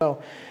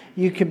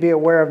you can be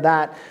aware of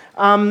that.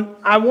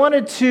 I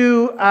wanted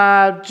to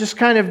just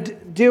kind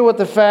of deal with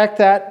the fact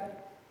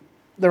that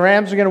the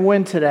Rams are going to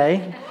win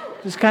today.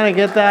 Just kind of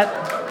get that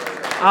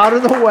out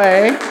of the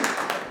way.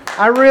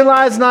 I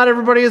realize not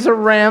everybody is a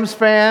Rams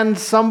fan.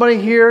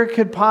 Somebody here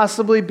could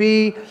possibly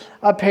be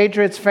a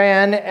Patriots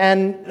fan,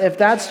 and if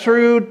that's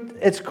true,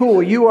 it's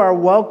cool. You are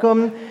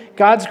welcome.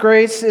 God's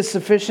grace is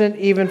sufficient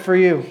even for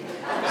you.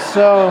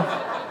 So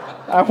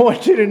I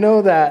want you to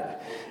know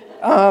that.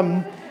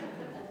 I'm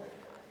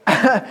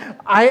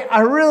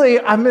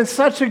in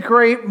such a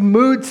great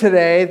mood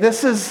today.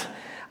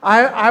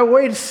 I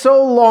wait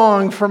so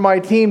long for my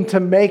team to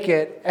make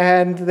it,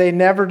 and they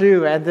never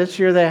do, and this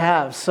year they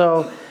have.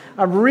 So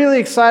I'm really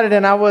excited,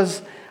 and I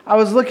was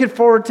looking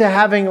forward to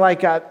having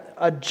like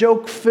a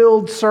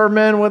joke-filled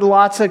sermon with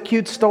lots of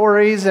cute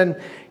stories and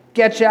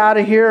get you out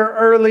of here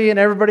early and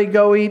everybody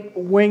go eat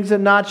wings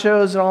and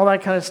nachos and all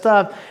that kind of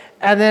stuff.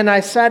 And then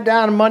I sat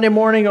down Monday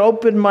morning,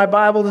 opened my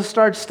Bible to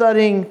start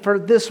studying for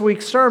this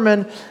week's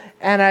sermon,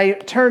 and I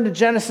turned to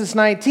Genesis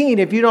 19.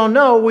 If you don't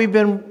know, we've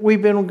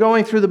been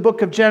going through the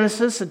book of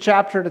Genesis a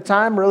chapter at a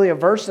time, really a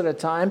verse at a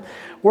time,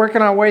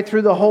 working our way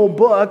through the whole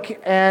book.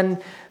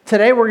 And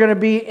today we're going to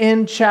be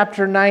in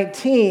chapter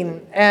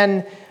 19.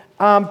 And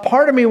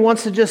part of me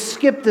wants to just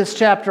skip this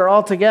chapter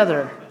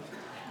altogether.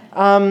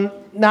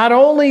 Not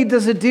only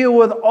does it deal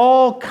with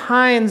all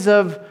kinds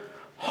of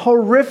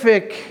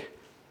horrific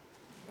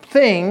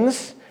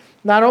things,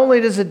 not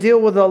only does it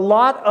deal with a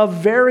lot of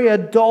very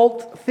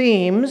adult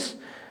themes,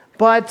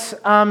 but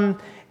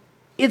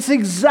it's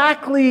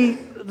exactly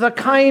the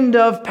kind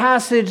of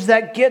passage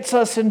that gets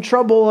us in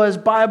trouble as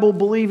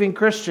Bible-believing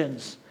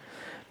Christians.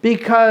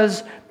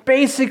 Because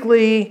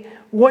basically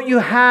what you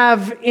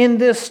have in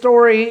this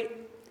story,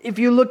 if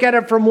you look at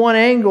it from one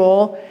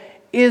angle,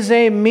 is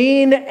a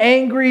mean,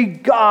 angry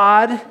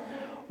God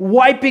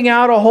wiping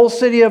out a whole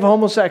city of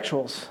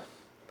homosexuals.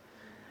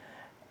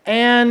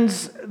 And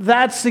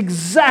that's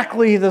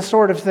exactly the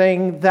sort of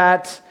thing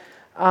that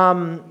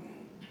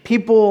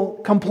people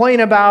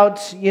complain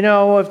about. You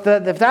know, if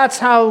that's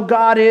how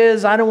God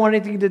is, I don't want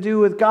anything to do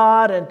with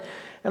God and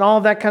all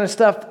of that kind of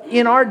stuff.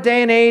 In our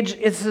day and age,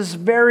 it's this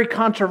very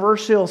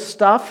controversial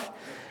stuff.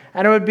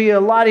 And it would be a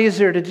lot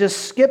easier to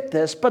just skip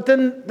this. But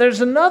then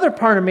there's another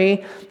part of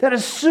me that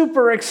is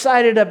super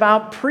excited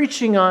about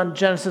preaching on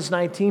Genesis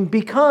 19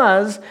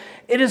 because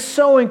it is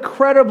so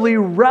incredibly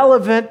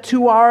relevant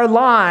to our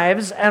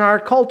lives and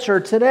our culture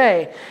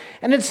today.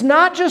 And it's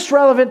not just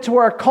relevant to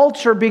our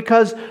culture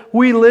because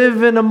we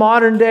live in a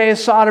modern day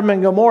Sodom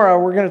and Gomorrah.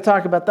 We're going to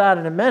talk about that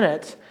in a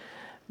minute.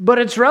 But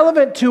it's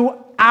relevant to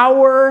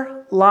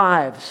our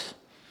lives.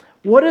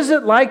 What is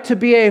it like to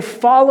be a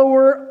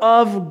follower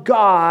of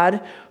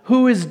God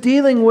who is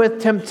dealing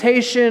with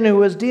temptation,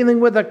 who is dealing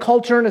with a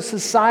culture and a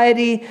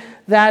society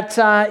that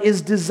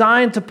is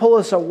designed to pull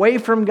us away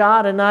from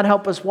God and not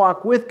help us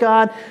walk with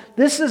God?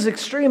 This is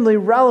extremely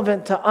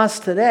relevant to us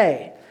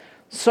today.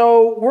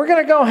 So we're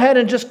going to go ahead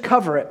and just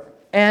cover it.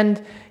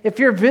 And if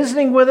you're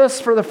visiting with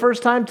us for the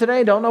first time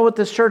today, don't know what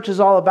this church is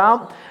all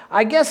about,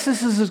 I guess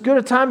this is as good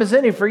a time as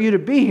any for you to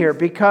be here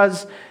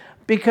because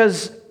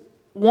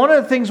one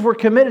of the things we're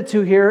committed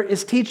to here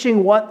is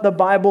teaching what the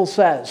Bible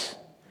says.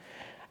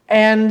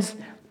 And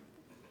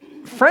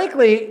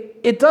frankly,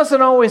 it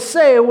doesn't always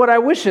say what I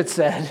wish it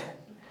said.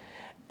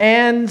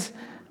 And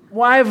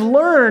I've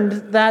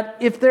learned that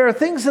if there are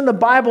things in the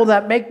Bible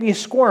that make me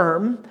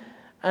squirm,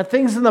 and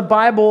things in the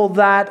Bible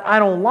that I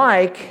don't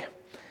like,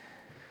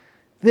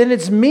 then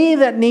it's me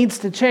that needs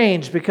to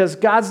change because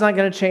God's not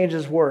going to change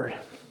His Word.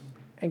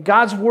 And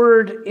God's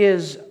Word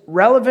is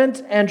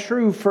relevant and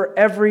true for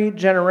every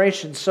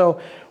generation.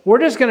 So we're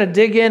just going to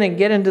dig in and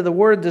get into the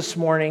Word this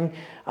morning.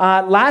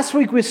 Last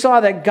week we saw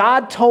that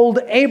God told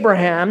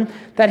Abraham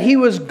that He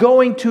was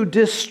going to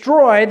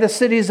destroy the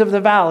cities of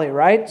the valley,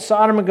 right?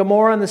 Sodom and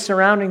Gomorrah and the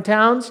surrounding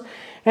towns.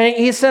 And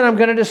He said, I'm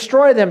going to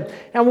destroy them.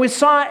 And we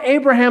saw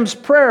Abraham's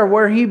prayer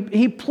where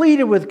he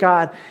pleaded with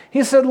God.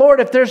 He said,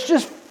 Lord, if there's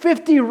just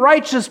 50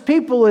 righteous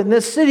people in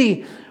this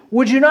city,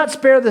 would you not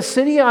spare the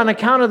city on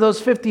account of those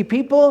 50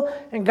 people?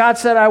 And God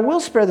said, I will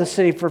spare the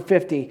city for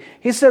 50.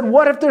 He said,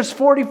 what if there's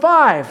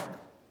 45?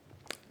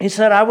 He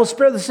said, I will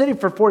spare the city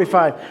for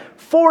 45.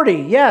 40,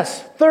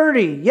 yes.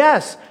 30,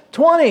 yes.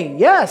 20,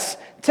 yes.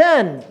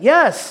 10,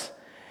 yes.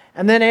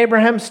 And then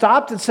Abraham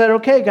stopped and said,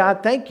 okay,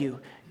 God, thank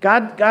you.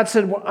 God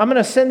said, well, I'm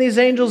going to send these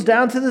angels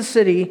down to the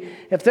city.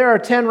 If there are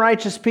 10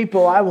 righteous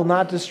people, I will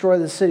not destroy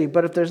the city.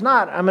 But if there's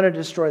not, I'm going to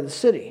destroy the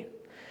city.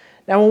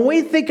 Now, when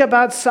we think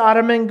about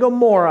Sodom and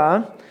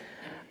Gomorrah,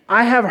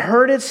 I have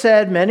heard it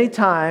said many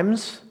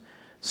times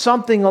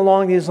something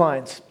along these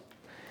lines.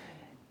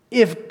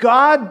 If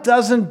God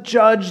doesn't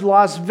judge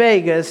Las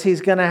Vegas,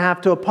 He's going to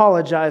have to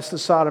apologize to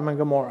Sodom and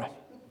Gomorrah.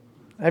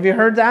 Have you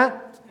heard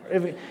that?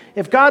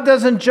 If God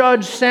doesn't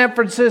judge San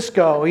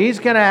Francisco, He's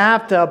going to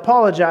have to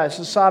apologize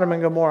to Sodom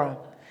and Gomorrah.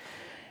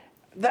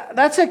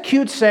 That's a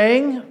cute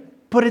saying,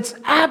 but it's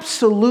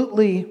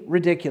absolutely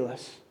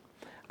ridiculous.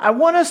 I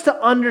want us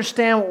to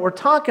understand what we're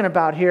talking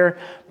about here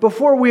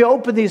before we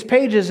open these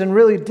pages and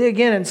really dig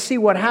in and see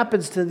what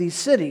happens to these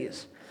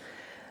cities.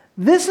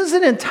 This is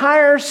an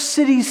entire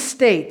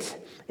city-state.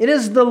 It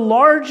is the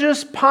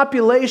largest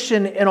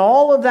population in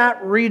all of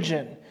that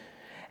region.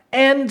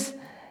 And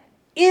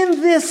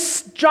in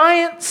this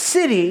giant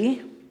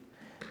city,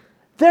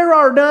 there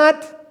are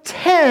not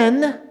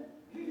 10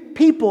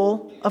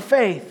 people of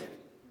faith.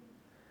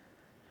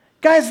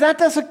 Guys, that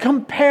doesn't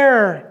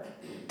compare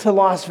to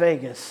Las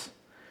Vegas.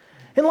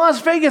 In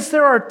Las Vegas,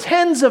 there are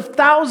tens of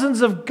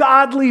thousands of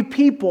godly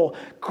people,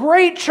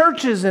 great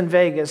churches in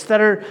Vegas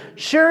that are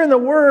sharing the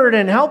word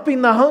and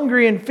helping the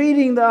hungry and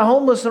feeding the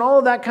homeless and all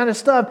of that kind of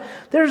stuff.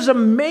 There's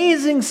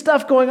amazing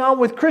stuff going on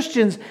with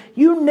Christians.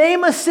 You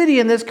name a city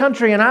in this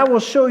country and I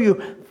will show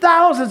you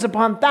thousands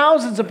upon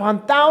thousands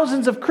upon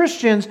thousands of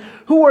Christians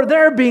who are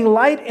there being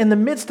light in the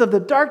midst of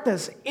the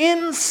darkness.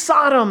 In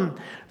Sodom,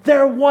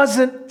 there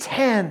wasn't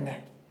 10.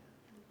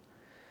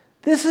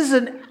 This is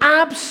an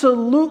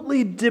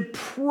absolutely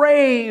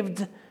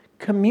depraved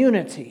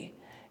community.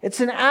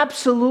 It's an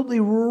absolutely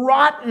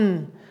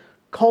rotten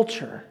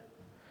culture.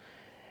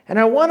 And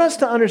I want us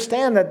to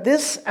understand that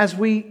this, as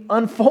we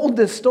unfold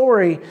this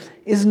story,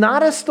 is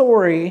not a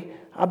story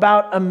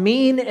about a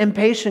mean,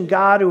 impatient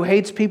God who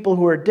hates people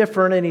who are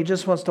different and he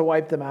just wants to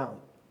wipe them out.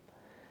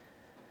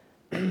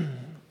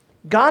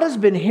 God has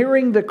been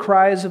hearing the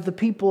cries of the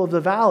people of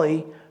the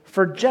valley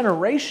for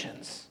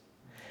generations.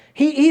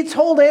 He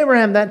told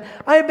Abraham that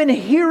I have been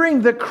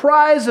hearing the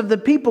cries of the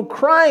people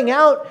crying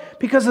out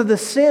because of the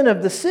sin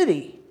of the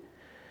city.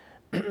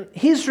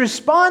 He's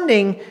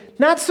responding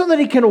not so that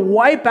he can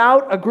wipe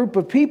out a group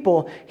of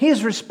people.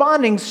 He's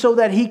responding so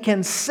that he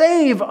can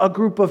save a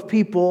group of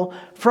people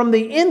from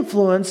the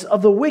influence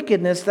of the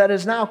wickedness that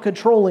is now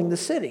controlling the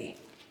city.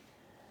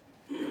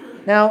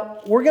 Now,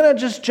 we're going to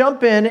just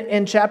jump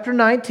in chapter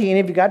 19.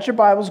 If you got your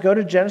Bibles, go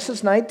to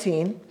Genesis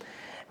 19.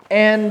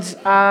 And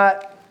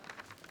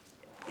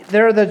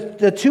there are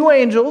the two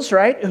angels,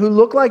 right, who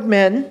look like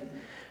men,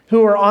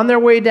 who are on their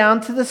way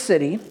down to the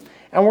city.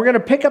 And we're going to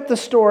pick up the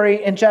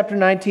story in chapter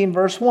 19,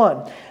 verse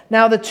 1.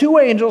 Now the two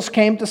angels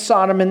came to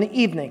Sodom in the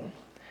evening,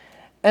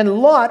 and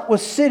Lot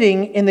was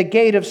sitting in the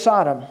gate of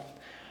Sodom.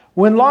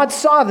 When Lot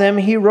saw them,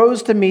 he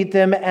rose to meet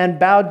them and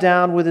bowed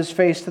down with his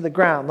face to the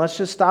ground. Let's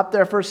just stop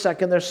there for a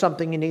second. There's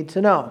something you need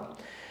to know.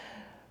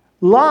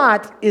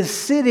 Lot is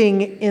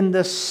sitting in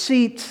the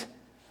seat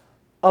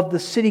of the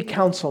city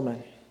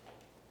councilman.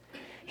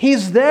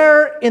 He's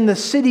there in the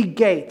city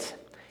gate.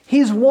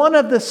 He's one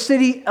of the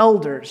city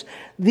elders.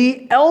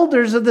 The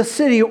elders of the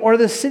city, or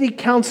the city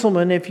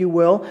councilman, if you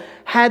will,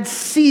 had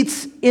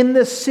seats in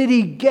the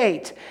city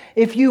gate.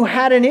 If you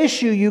had an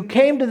issue, you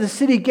came to the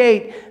city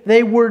gate,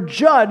 they were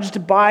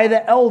judged by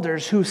the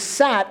elders who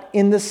sat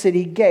in the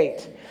city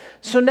gate.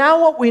 So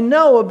now what we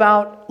know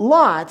about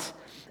Lot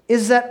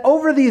is that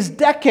over these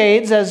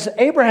decades, as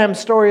Abraham's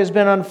story has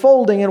been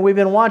unfolding and we've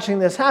been watching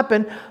this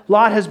happen,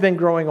 Lot has been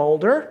growing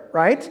older,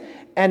 right?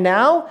 And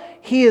now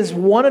he is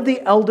one of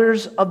the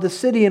elders of the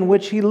city in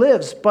which he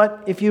lives.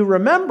 But if you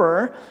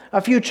remember,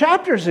 a few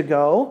chapters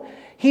ago,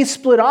 he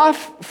split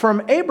off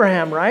from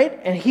Abraham, right?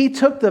 And he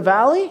took the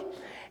valley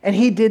and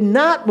he did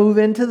not move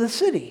into the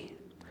city.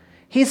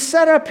 He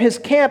set up his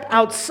camp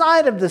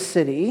outside of the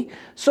city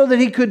so that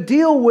he could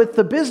deal with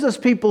the business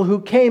people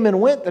who came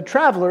and went, the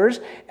travelers,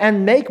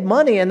 and make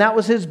money. And that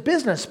was his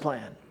business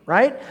plan,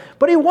 right?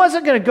 But he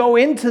wasn't going to go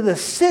into the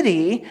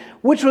city,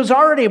 which was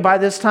already by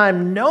this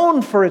time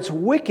known for its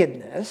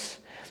wickedness.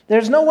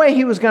 There's no way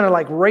he was going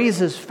to raise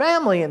his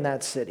family in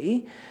that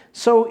city.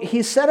 So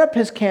he set up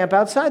his camp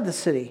outside the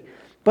city.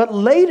 But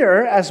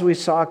later, as we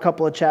saw a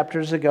couple of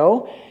chapters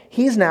ago,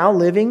 he's now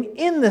living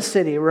in the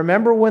city.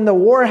 Remember when the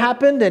war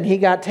happened and he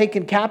got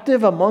taken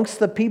captive amongst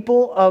the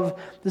people of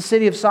the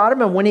city of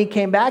Sodom? And when he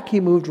came back, he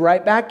moved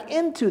right back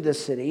into the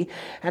city.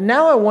 And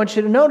now I want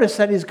you to notice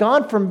that he's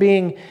gone from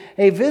being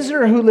a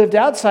visitor who lived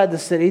outside the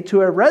city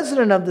to a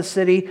resident of the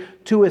city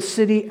to a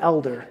city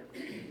elder.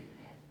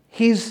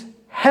 He's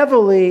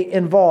heavily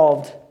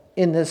involved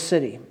in this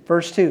city.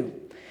 Verse 2.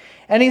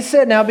 And he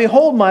said, "Now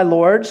behold, my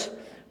lords,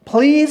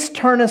 please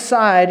turn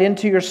aside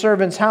into your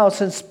servant's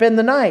house and spend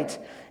the night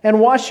and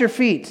wash your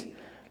feet.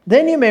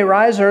 Then you may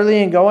rise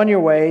early and go on your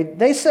way."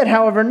 They said,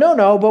 however,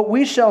 no, but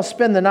we shall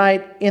spend the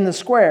night in the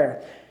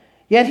square.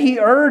 Yet he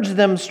urged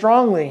them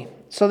strongly.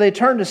 So they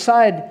turned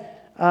aside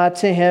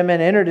to him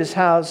and entered his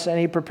house, and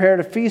he prepared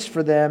a feast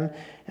for them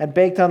and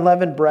baked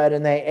unleavened bread,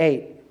 and they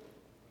ate.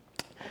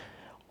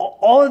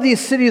 All of these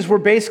cities were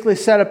basically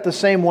set up the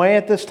same way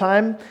at this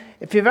time.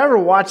 If you've ever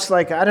watched,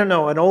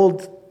 an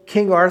old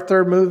King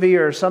Arthur movie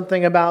or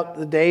something about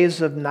the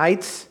days of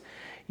knights,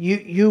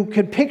 you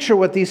could picture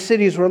what these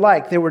cities were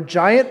like. They were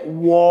giant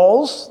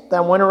walls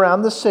that went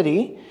around the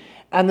city,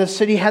 and the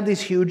city had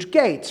these huge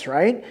gates,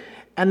 right?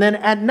 And then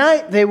at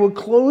night, they would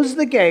close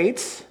the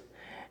gates,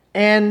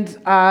 and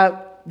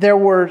there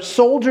were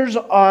soldiers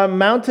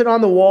mounted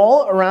on the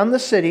wall around the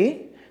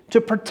city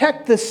to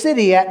protect the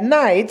city at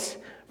night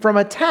from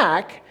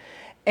attack.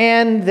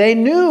 And they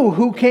knew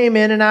who came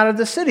in and out of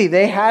the city.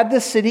 They had the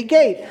city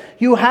gate.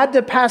 You had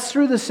to pass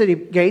through the city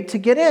gate to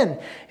get in.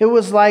 It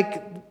was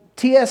like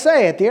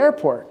TSA at the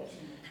airport.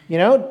 You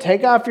know,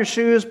 take off your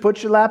shoes,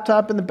 put your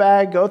laptop in the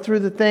bag, go through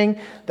the thing.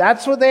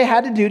 That's what they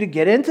had to do to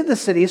get into the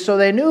city, so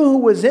they knew who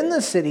was in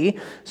the city.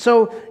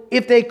 So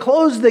if they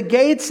closed the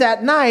gates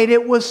at night,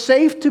 it was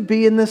safe to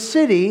be in the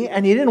city,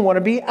 and you didn't want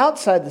to be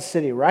outside the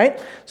city, right?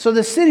 So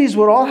the cities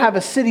would all have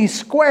a city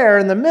square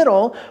in the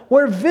middle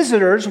where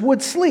visitors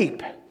would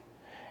sleep.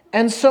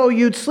 And so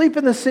you'd sleep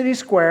in the city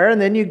square, and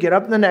then you'd get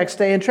up the next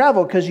day and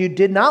travel, because you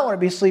did not want to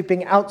be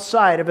sleeping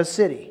outside of a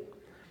city.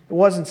 It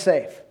wasn't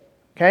safe.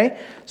 Okay?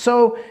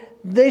 So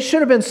they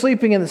should have been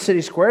sleeping in the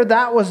city square.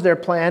 That was their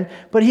plan.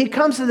 But he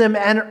comes to them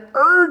and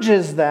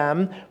urges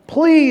them,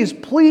 please,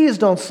 please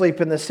don't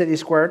sleep in the city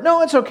square.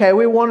 No, it's okay.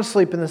 We want to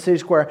sleep in the city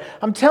square.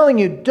 I'm telling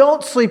you,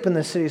 don't sleep in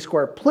the city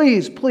square.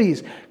 Please,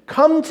 please,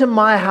 come to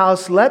my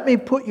house. Let me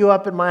put you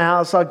up in my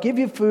house. I'll give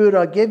you food.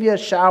 I'll give you a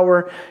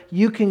shower.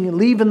 You can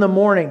leave in the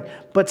morning.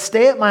 But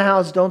stay at my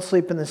house. Don't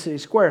sleep in the city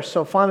square.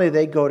 So finally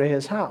they go to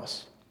his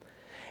house.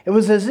 It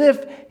was as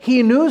if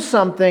he knew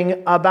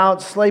something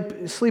about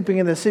sleeping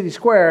in the city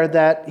square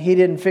that he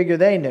didn't figure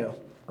they knew,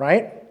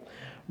 right?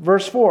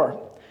 Verse 4,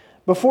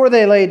 before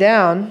they lay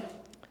down,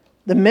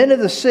 the men of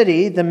the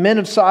city, the men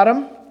of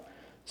Sodom,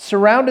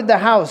 surrounded the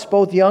house,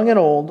 both young and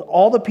old,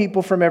 all the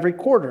people from every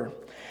quarter.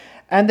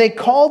 And they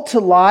called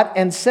to Lot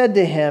and said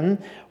to him,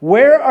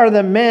 where are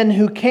the men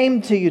who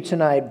came to you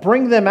tonight?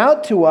 Bring them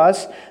out to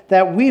us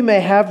that we may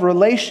have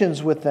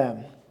relations with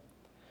them.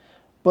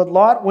 But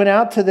Lot went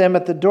out to them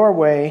at the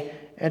doorway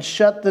and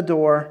shut the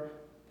door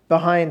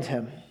behind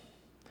him.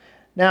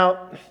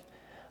 Now,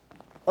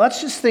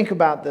 let's just think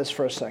about this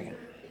for a second.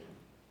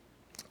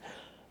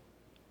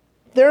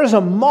 There's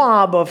a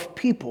mob of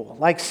people,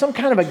 like some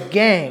kind of a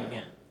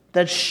gang,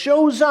 that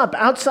shows up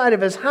outside of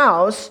his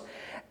house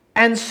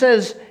and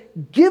says,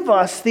 give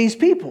us these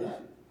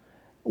people.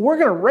 We're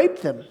going to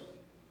rape them.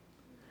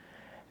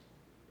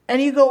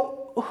 And you go,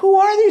 who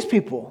are these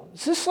people?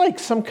 Is this like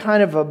some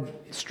kind of a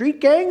street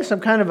gang,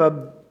 some kind of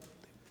a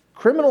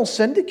criminal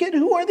syndicate?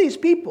 Who are these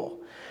people?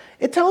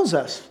 It tells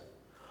us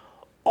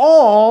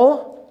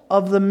all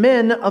of the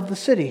men of the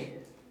city,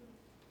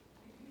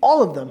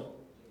 all of them,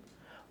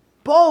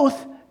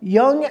 both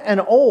young and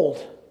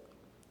old.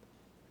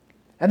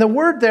 And the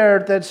word there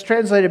that's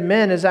translated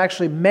men is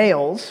actually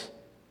males.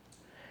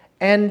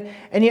 And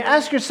you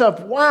ask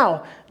yourself,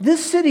 wow,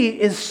 this city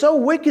is so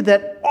wicked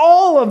that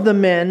all of the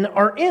men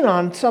are in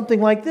on something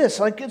like this.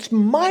 Like, it's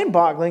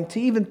mind-boggling to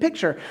even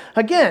picture.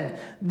 Again,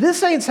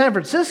 this ain't San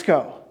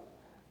Francisco.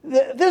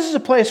 This is a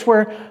place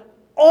where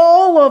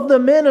all of the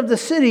men of the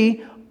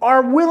city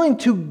are willing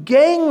to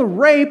gang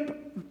rape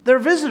their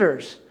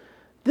visitors.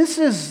 This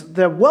is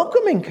the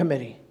welcoming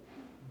committee.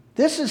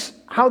 This is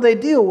how they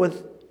deal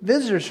with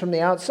visitors from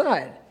the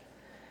outside.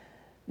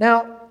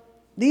 Now,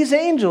 these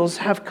angels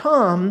have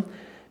come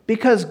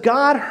because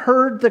God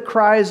heard the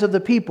cries of the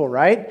people,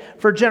 right?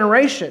 For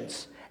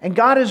generations. And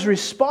God is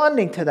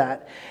responding to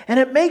that. And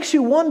it makes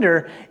you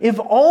wonder if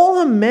all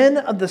the men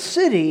of the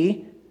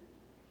city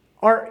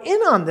are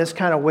in on this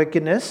kind of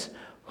wickedness,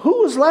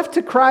 who was left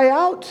to cry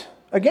out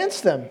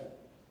against them?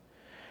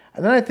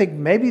 And then I think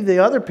maybe the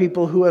other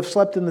people who have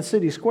slept in the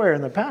city square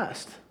in the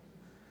past.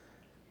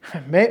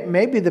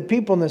 Maybe the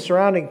people in the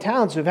surrounding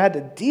towns who've had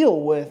to deal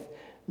with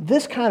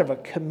this kind of a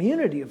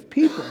community of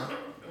people.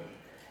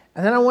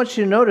 And then I want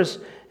you to notice,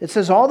 it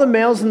says all the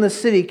males in the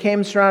city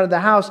came surrounded the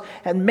house,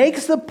 and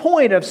makes the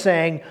point of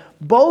saying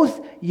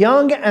both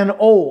young and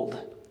old.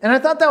 And I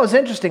thought that was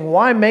interesting.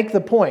 Why make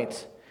the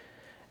point?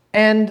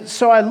 And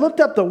so I looked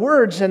up the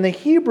words, and the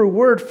Hebrew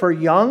word for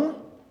young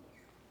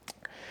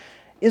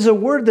is a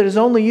word that is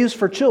only used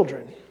for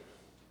children.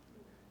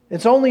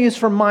 It's only used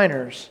for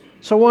minors.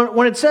 So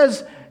when it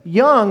says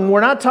young,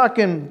 we're not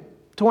talking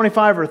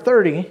 25 or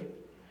 30.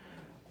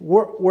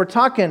 We're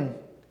talking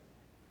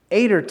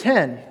 8 or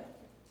 10,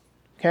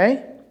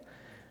 okay?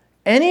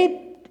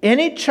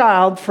 Any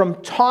child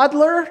from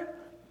toddler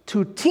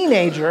to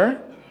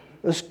teenager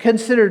is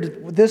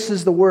considered, this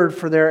is the word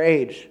for their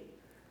age,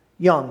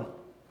 young.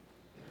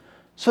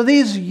 So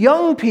these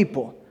young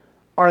people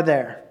are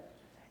there.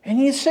 And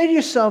you say to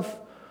yourself,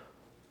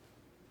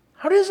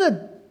 how does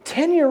a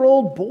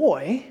 10-year-old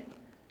boy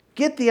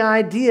get the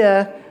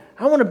idea,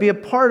 I want to be a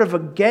part of a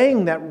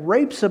gang that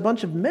rapes a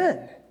bunch of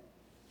men?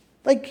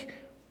 Like,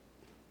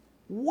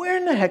 where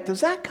in the heck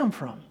does that come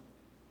from?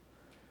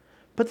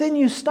 But then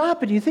you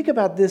stop and you think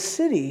about this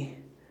city.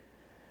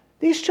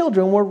 These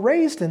children were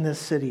raised in this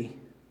city.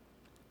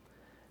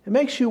 It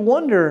makes you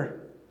wonder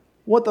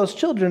what those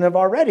children have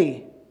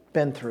already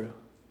been through.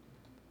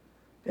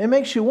 It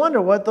makes you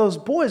wonder what those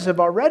boys have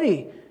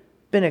already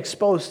been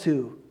exposed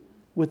to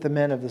with the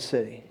men of the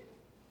city.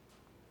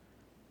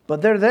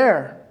 But they're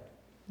there.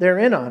 They're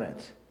in on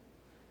it.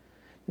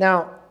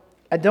 Now,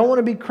 I don't want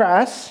to be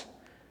crass,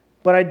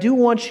 but I do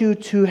want you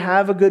to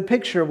have a good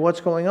picture of what's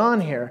going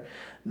on here.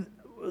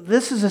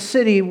 This is a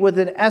city with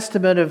an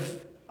estimate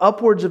of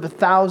upwards of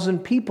 1,000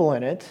 people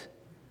in it.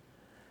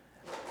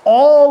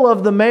 all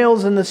of the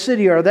males in the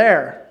city are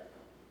there.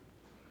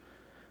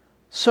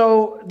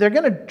 So they're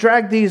going to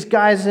drag these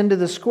guys into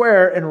the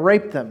square and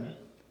rape them.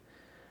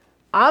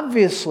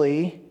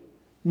 Obviously,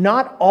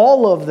 not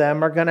all of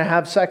them are going to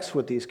have sex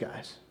with these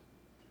guys,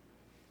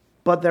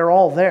 but they're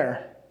all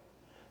there.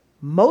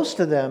 Most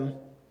of them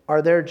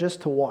are there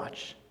just to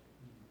watch,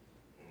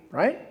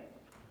 right?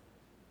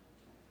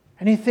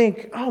 And you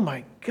think, oh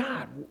my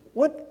God,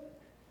 what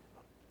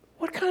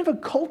kind of a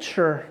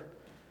culture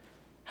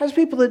has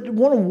people that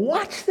want to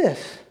watch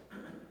this?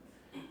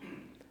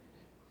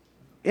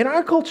 In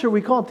our culture,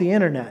 we call it the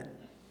internet.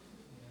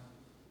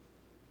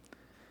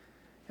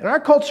 In our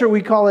culture,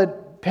 we call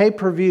it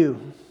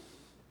pay-per-view.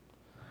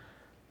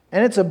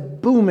 And it's a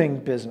booming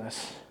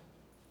business.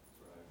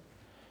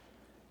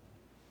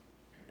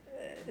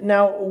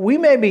 Now, we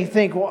maybe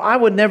think, well, I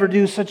would never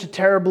do such a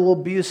terrible,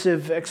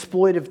 abusive,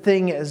 exploitive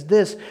thing as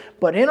this.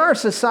 But in our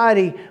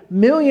society,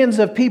 millions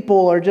of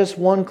people are just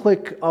one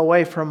click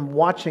away from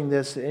watching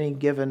this at any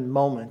given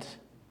moment.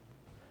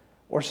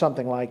 Or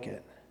something like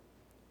it.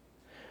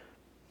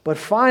 But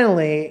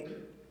finally,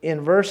 in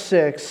verse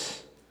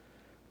 6,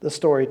 the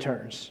story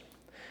turns.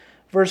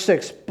 Verse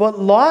 6, but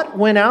Lot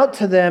went out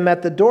to them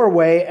at the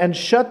doorway and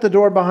shut the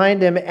door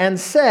behind him and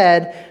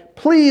said,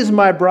 please,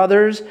 my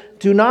brothers,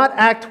 do not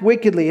act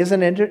wickedly.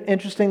 Isn't it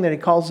interesting that he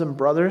calls them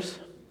brothers?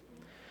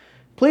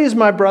 Please,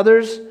 my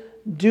brothers,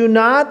 do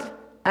not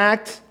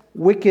act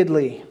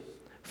wickedly.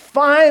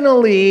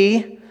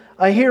 Finally,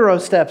 a hero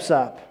steps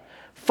up.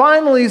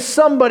 Finally,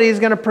 somebody is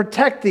going to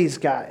protect these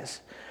guys.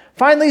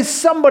 Finally,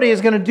 somebody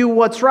is going to do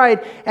what's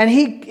right. And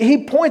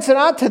he points it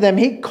out to them.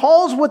 He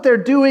calls what they're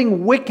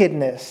doing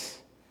wickedness.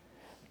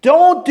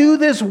 Don't do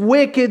this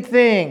wicked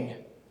thing.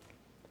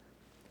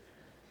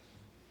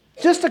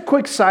 Just a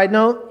quick side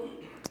note.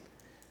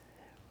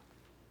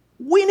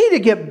 We need to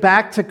get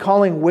back to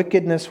calling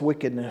wickedness,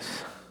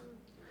 wickedness.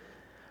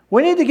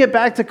 We need to get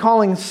back to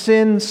calling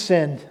sin,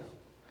 sin.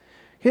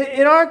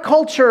 In our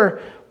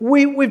culture,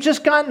 we've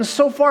just gotten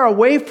so far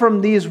away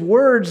from these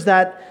words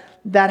that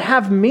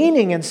have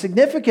meaning and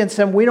significance,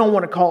 and we don't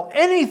want to call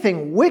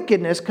anything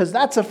wickedness because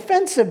that's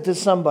offensive to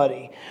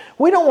somebody.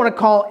 We don't want to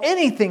call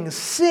anything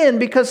sin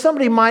because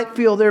somebody might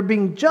feel they're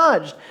being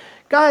judged.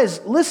 Guys,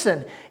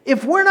 listen,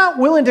 if we're not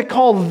willing to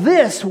call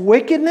this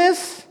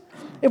wickedness,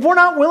 if we're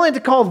not willing to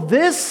call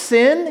this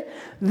sin,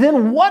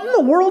 then what in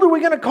the world are we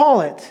going to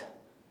call it?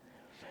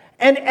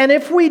 And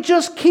if we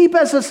just keep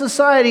as a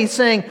society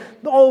saying,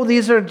 oh,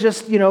 these are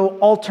just,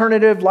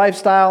 alternative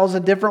lifestyles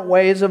and different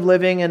ways of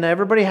living and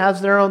everybody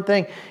has their own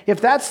thing. If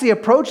that's the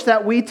approach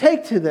that we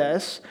take to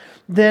this,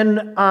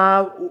 then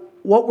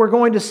what we're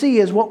going to see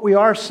is what we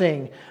are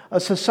seeing.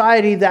 A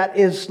society that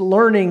is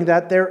learning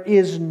that there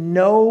is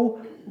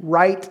no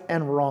right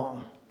and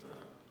wrong.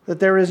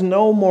 That there is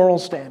no moral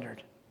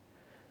standard.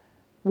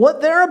 What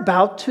they're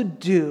about to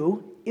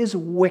do is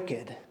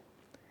wicked.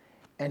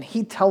 And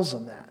he tells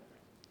them that.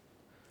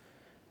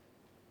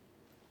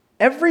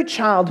 Every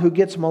child who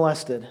gets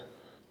molested,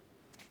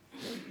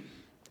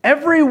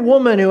 every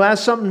woman who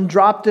has something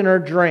dropped in her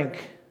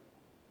drink,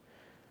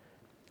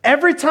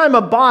 every time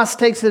a boss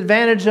takes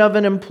advantage of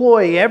an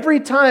employee,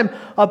 every time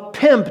a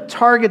pimp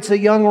targets a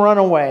young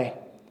runaway,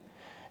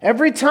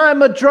 every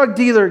time a drug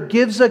dealer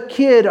gives a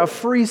kid a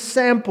free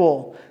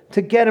sample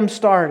to get him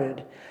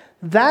started,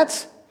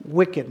 that's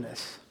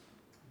wickedness.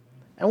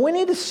 And we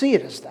need to see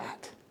it as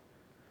that.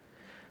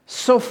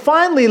 So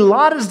finally,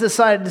 Lot has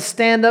decided to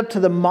stand up to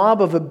the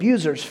mob of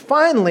abusers.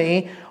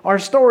 Finally, our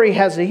story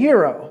has a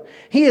hero.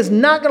 He is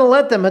not going to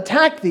let them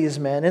attack these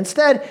men.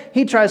 Instead,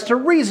 he tries to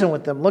reason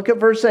with them. Look at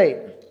verse 8.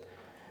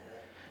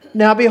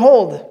 Now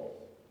behold,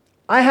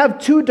 I have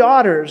 2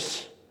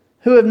 daughters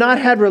who have not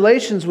had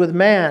relations with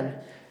man.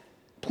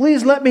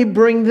 Please let me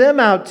bring them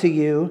out to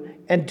you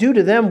and do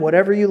to them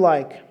whatever you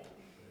like.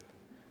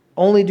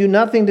 Only do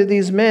nothing to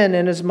these men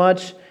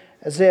inasmuch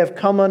as they have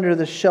come under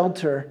the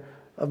shelter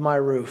of my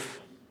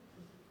roof.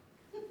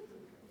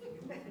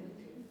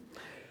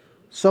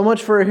 So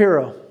much for a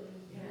hero.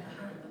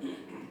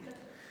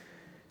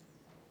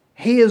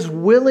 He is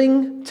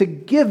willing to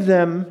give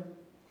them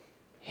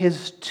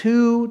his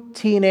 2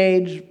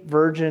 teenage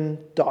virgin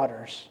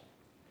daughters.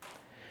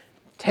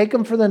 Take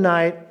them for the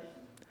night.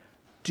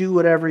 Do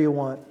whatever you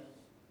want.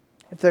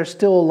 If they're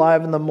still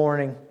alive in the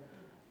morning,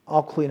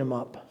 I'll clean them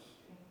up.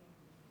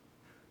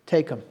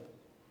 Take them.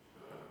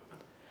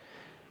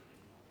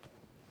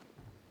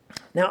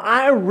 Now,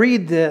 I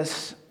read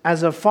this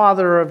as a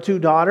father of 2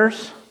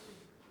 daughters,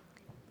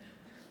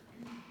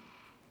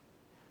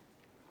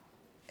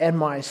 and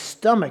my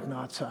stomach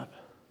knots up.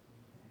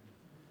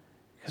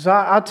 Because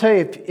I'll tell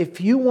you,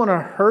 if you want to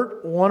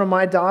hurt one of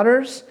my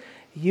daughters,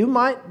 you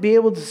might be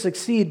able to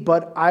succeed,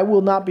 but I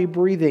will not be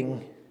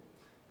breathing.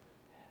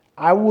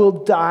 I will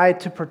die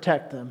to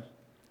protect them.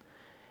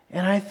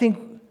 And I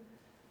think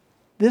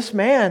this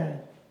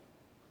man,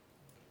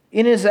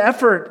 in his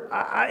effort,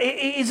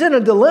 he's in a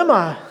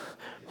dilemma.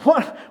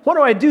 What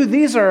do I do?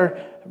 These are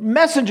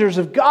messengers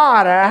of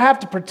God. I have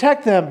to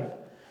protect them.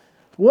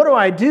 What do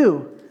I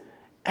do?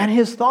 And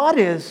his thought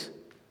is,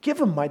 give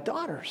them my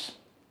daughters.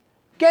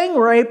 gang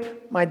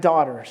rape my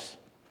daughters.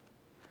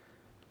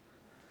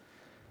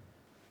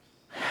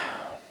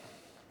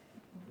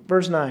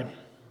 Verse 9.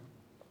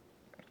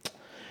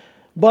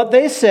 But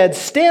they said,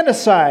 stand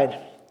aside.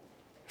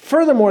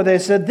 Furthermore, they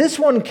said, this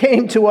one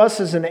came to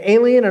us as an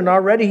alien, and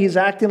already he's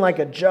acting like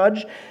a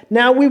judge.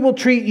 Now we will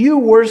treat you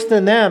worse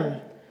than them.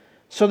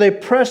 So they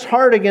pressed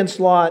hard against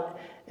Lot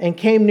and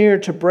came near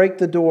to break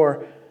the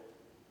door.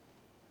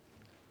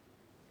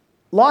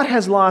 Lot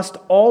has lost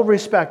all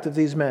respect of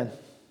these men.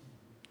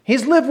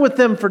 He's lived with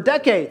them for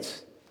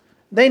decades.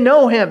 They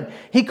know him.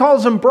 He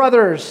calls them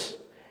brothers.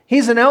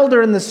 He's an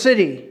elder in the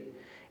city.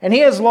 And he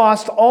has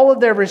lost all of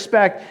their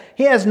respect.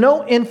 He has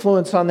no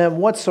influence on them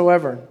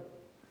whatsoever.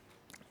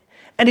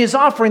 And he's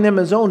offering them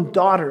his own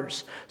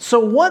daughters. So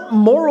what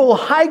moral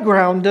high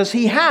ground does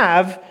he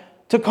have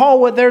to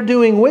call what they're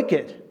doing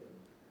wicked?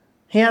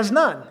 He has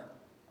none.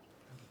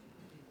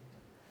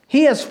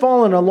 He has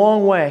fallen a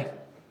long way.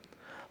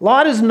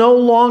 Lot is no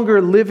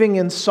longer living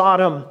in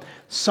Sodom.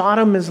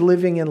 Sodom is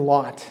living in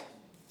Lot.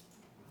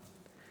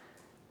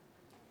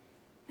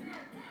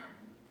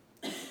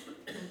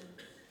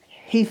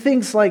 He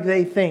thinks like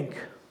they think.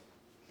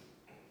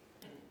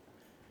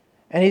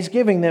 And he's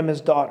giving them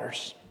his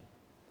daughters.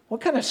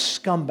 What kind of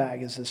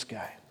scumbag is this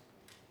guy?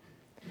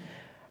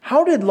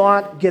 How did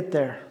Lot get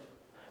there?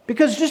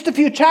 Because just a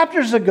few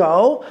chapters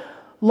ago,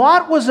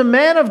 Lot was a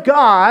man of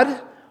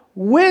God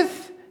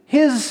with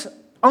his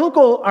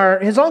uncle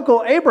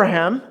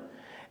Abraham,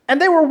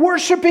 and they were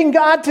worshiping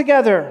God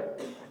together.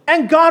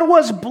 And God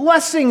was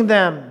blessing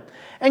them.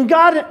 And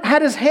God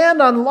had his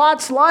hand on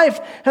Lot's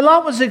life, and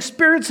Lot was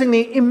experiencing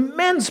the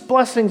immense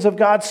blessings of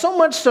God, so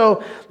much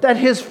so that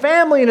his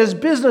family and his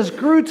business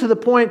grew to the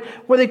point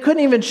where they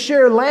couldn't even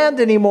share land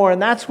anymore,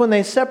 and that's when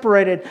they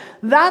separated.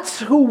 That's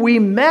who we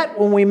met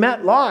when we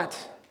met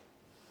Lot.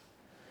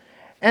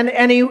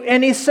 And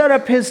he set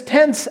up his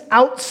tents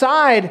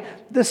outside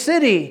the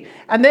city,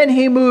 and then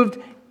he moved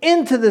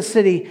into the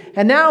city,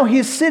 and now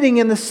he's sitting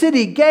in the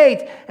city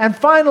gate, and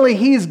finally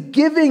he's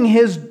giving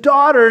his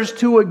daughters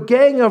to a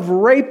gang of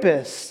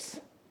rapists.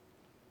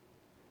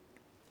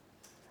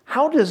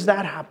 How does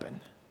that happen?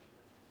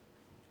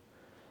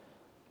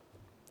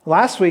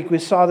 Last week we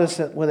saw this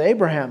with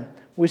Abraham.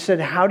 We said,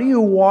 how do you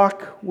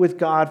walk with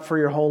God for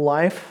your whole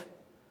life?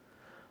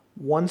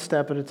 One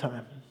step at a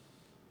time.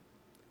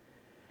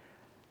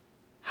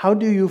 How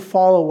do you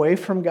fall away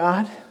from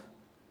God?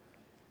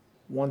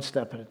 One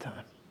step at a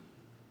time.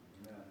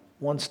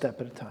 One step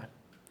at a time.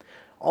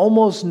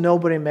 Almost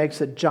nobody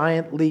makes a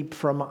giant leap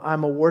from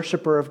I'm a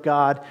worshiper of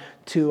God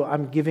to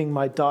I'm giving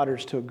my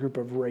daughters to a group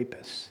of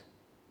rapists.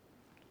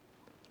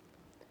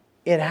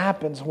 It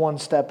happens one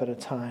step at a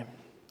time.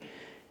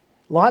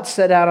 Lot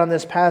set out on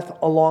this path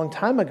a long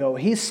time ago.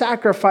 He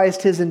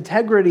sacrificed his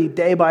integrity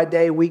day by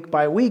day, week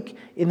by week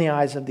in the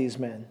eyes of these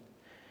men.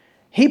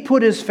 He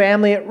put his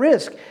family at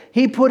risk.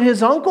 He put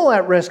his uncle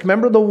at risk.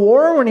 Remember the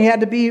war when he had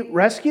to be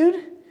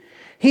rescued?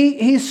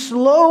 He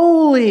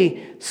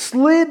slowly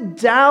slid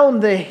down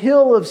the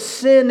hill of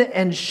sin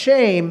and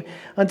shame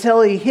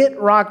until he hit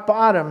rock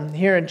bottom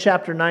here in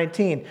chapter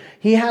 19.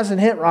 He hasn't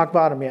hit rock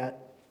bottom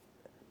yet.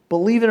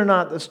 Believe it or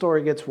not, the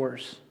story gets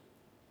worse.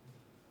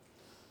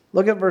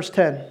 Look at verse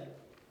 10.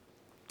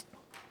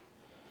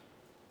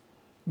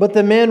 But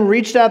the men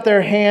reached out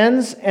their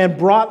hands and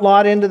brought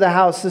Lot into the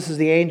house. This is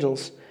the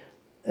angels.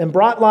 And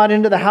brought Lot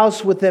into the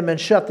house with them and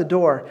shut the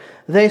door.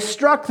 They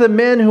struck the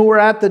men who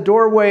were at the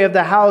doorway of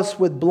the house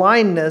with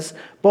blindness,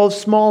 both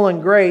small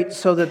and great,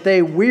 so that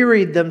they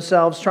wearied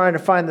themselves trying to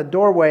find the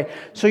doorway.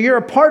 So you're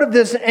a part of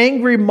this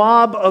angry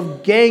mob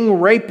of gang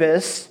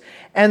rapists,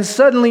 and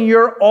suddenly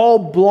you're all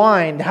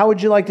blind. How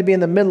would you like to be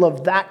in the middle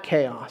of that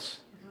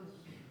chaos?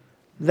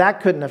 That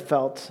couldn't have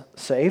felt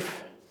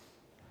safe.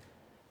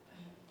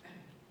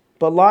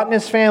 But Lot and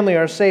his family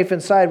are safe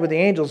inside with the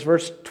angels.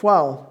 Verse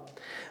 12.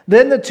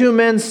 Then the two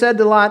men said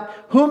to Lot,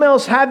 whom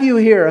else have you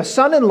here? A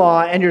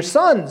son-in-law and your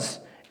sons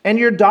and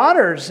your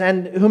daughters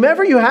and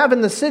whomever you have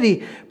in the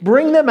city,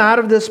 bring them out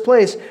of this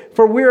place.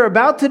 For we are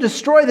about to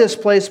destroy this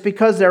place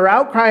because their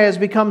outcry has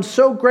become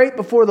so great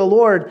before the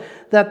Lord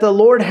that the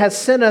Lord has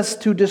sent us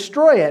to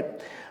destroy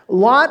it.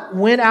 Lot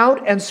went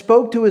out and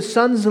spoke to his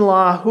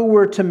sons-in-law who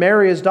were to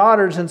marry his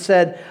daughters and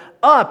said,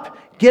 up,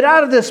 get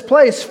out of this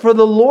place, for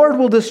the Lord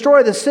will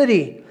destroy the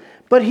city.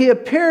 But he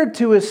appeared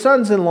to his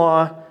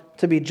sons-in-law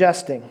to be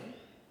jesting.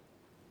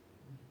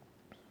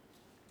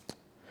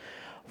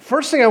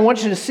 First thing I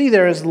want you to see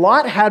there is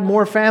Lot had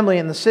more family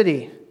in the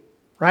city,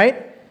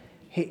 right?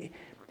 He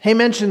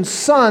mentions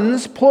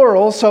sons,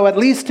 plural, so at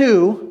least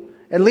two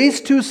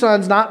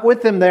sons not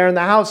with him there in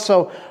the house,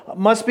 so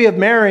must be of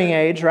marrying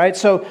age, right?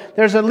 So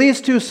there's at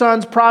least two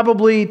sons,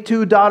 probably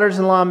two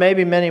daughters-in-law,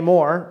 maybe many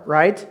more,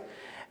 right?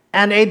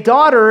 And a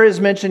daughter is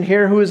mentioned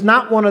here who is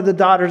not one of the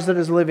daughters that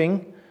is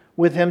living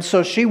with him,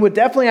 so she would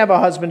definitely have a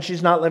husband.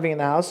 She's not living in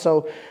the house,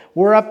 so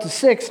we're up to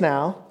 6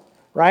 now,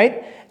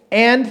 right?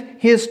 And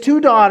his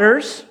 2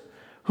 daughters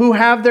who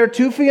have their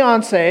 2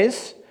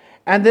 fiancés,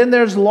 and then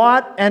there's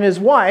Lot and his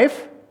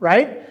wife,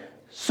 right?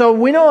 So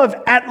we know of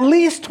at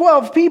least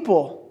 12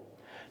 people.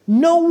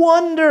 No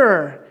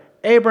wonder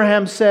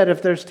Abraham said,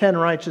 if there's 10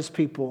 righteous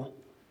people,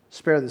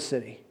 spare the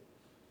city.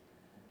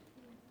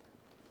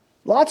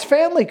 Lot's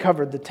family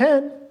covered the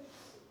 10.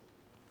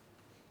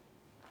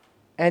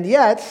 And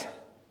yet,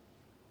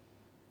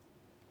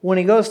 when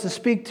he goes to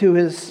speak to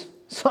his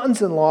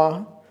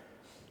sons-in-law,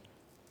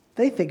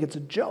 they think it's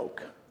a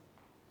joke.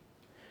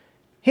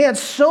 He had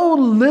so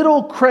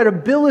little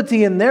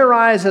credibility in their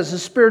eyes as a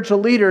spiritual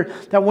leader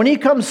that when he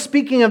comes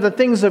speaking of the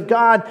things of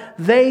God,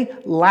 they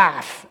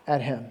laugh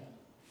at him.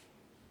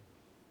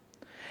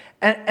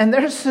 And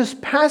there's this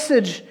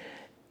passage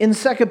in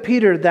 2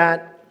 Peter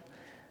that,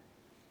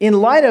 in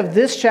light of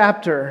this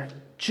chapter,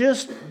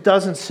 just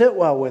doesn't sit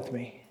well with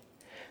me.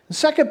 In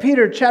 2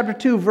 Peter chapter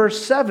 2,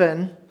 verse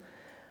 7,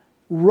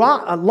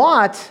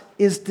 Lot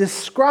is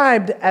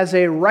described as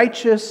a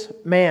righteous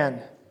man.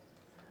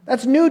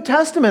 That's New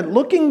Testament.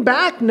 Looking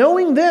back,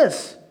 knowing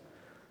this.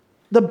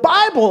 The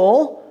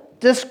Bible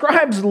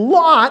describes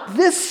Lot,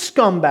 this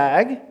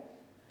scumbag,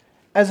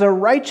 as a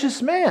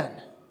righteous man.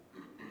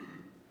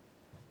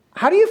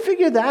 How do you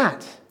figure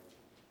that?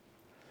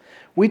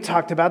 We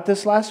talked about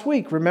this last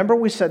week. Remember,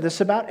 we said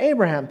this about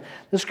Abraham.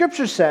 The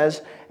scripture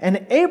says,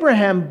 and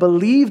Abraham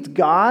believed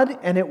God,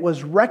 and it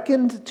was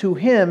reckoned to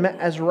him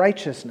as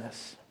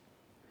righteousness.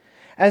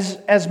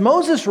 As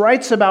Moses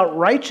writes about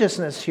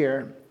righteousness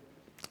here,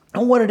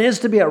 and what it is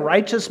to be a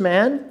righteous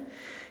man,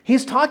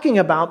 he's talking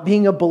about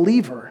being a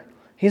believer.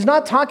 He's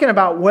not talking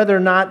about whether or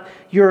not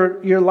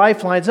your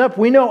life lines up.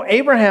 We know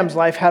Abraham's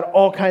life had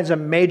all kinds of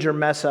major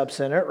mess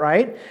ups in it,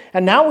 right?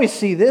 And now we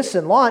see this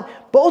in Lot,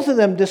 both of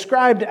them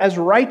described as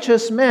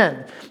righteous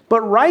men.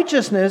 But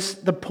righteousness,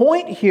 the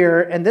point here,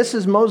 and this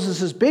is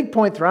Moses' big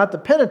point throughout the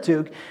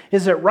Pentateuch,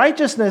 is that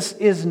righteousness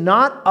is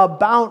not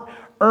about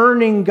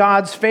earning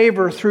God's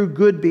favor through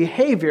good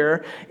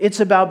behavior. It's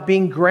about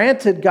being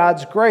granted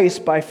God's grace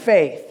by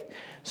faith.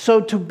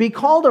 So to be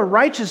called a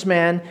righteous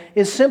man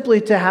is simply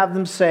to have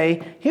them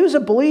say, he was a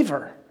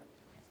believer.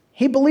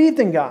 He believed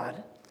in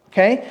God.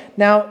 Okay?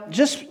 Now,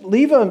 just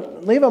leave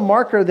a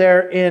marker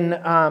there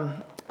in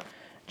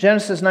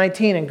Genesis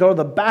 19 and go to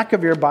the back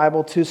of your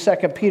Bible to 2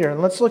 Peter. And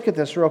let's look at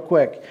this real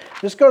quick.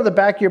 Just go to the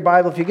back of your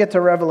Bible. If you get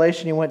to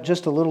Revelation, you went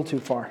just a little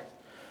too far.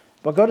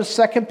 But go to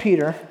 2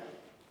 Peter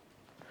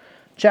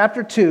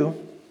chapter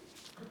 2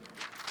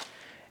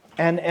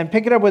 and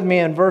pick it up with me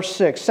in verse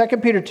 6.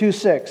 2 Peter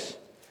 2:6.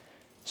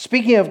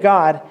 Speaking of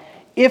God,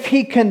 if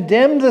he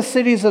condemned the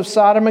cities of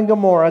Sodom and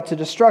Gomorrah to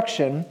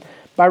destruction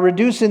by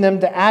reducing them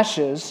to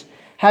ashes,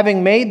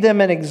 having made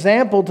them an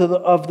example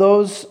of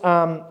those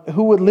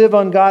who would live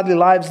ungodly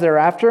lives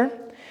thereafter,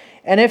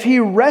 and if he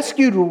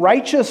rescued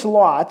righteous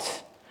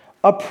Lot,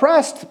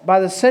 oppressed by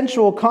the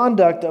sensual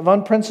conduct of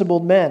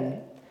unprincipled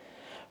men,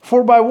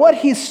 for by what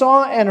he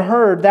saw and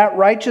heard, that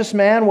righteous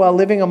man, while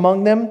living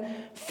among them,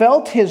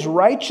 felt his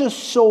righteous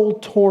soul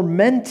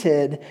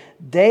tormented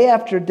day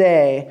after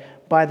day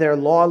by their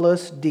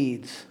lawless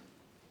deeds.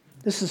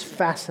 This is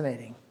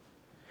fascinating.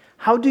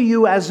 How do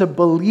you, as a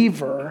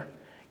believer,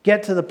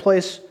 get to the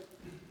place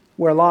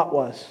where Lot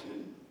was?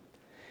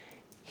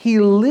 He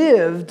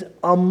lived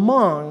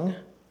among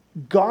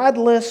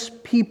godless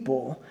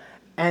people,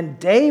 and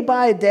day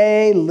by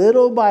day,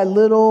 little by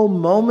little,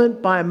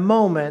 moment by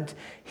moment,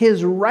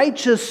 his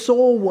righteous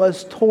soul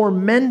was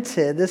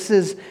tormented. This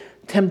is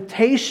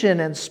temptation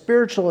and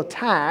spiritual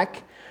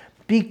attack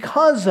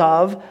because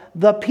of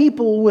the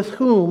people with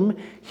whom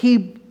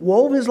he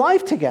wove his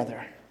life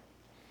together.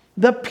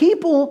 The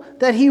people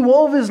that he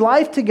wove his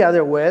life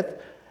together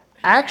with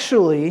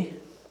actually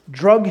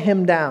drug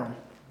him down,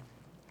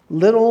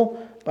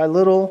 little by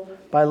little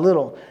by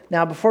little.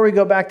 Now, before we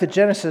go back to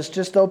Genesis,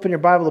 just open your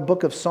Bible, the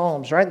book of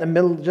Psalms. Right in the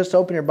middle, just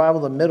open your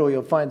Bible in the middle,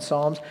 you'll find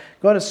Psalms.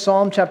 Go to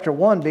Psalm chapter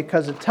 1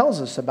 because it tells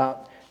us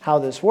about how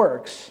this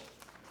works.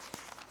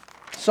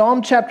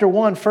 Psalm chapter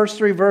 1, first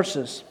 3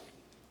 verses.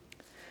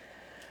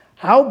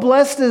 How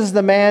blessed is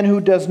the man who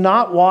does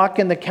not walk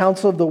in the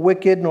counsel of the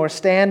wicked, nor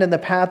stand in the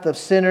path of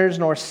sinners,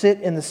 nor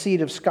sit in the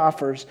seat of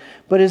scoffers.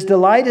 But his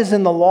delight is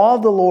in the law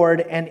of the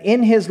Lord, and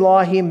in his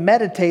law he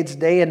meditates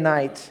day and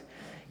night.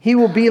 He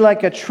will be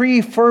like a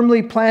tree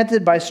firmly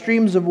planted by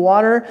streams of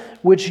water,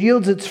 which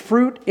yields its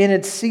fruit in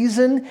its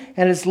season,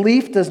 and its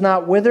leaf does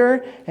not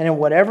wither, and in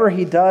whatever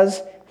he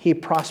does, he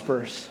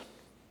prospers.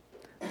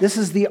 This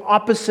is the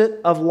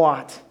opposite of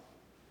Lot. It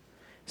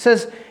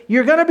says,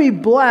 you're going to be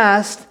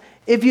blessed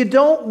if you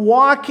don't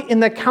walk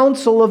in the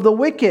counsel of the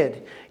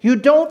wicked. You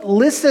don't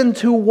listen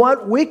to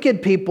what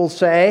wicked people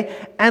say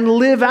and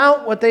live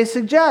out what they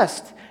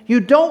suggest. You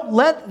don't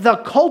let the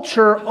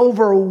culture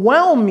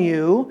overwhelm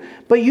you,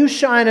 but you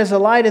shine as a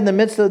light in the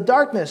midst of the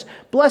darkness.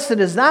 Blessed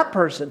is that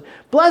person.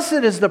 Blessed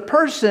is the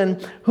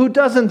person who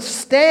doesn't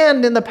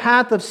stand in the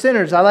path of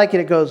sinners. I like it.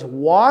 It goes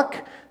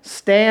walk,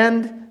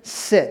 stand,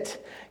 sit.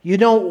 You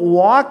don't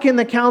walk in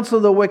the counsel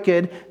of the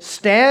wicked,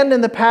 stand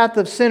in the path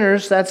of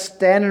sinners, that's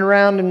standing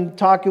around and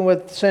talking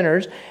with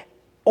sinners,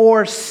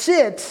 or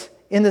sit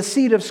in the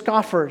seat of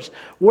scoffers.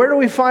 Where do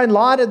we find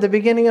Lot at the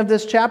beginning of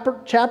this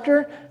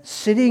chapter?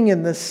 Sitting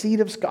in the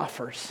seat of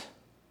scoffers.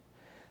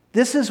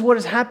 This is what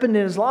has happened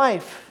in his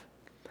life.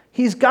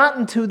 He's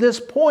gotten to this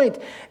point.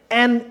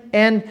 And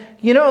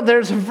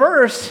there's a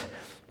verse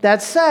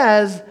that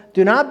says,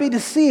 do not be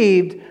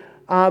deceived.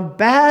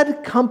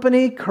 Bad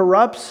company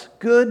corrupts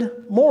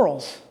good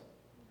morals.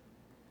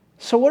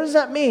 So what does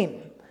that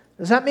mean?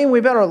 Does that mean we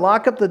better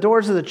lock up the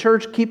doors of the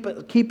church,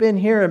 keep in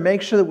here and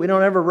make sure that we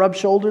don't ever rub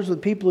shoulders with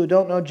people who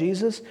don't know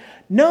Jesus?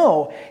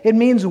 No, it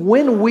means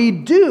when we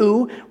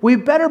do, we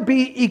better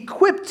be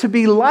equipped to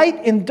be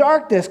light in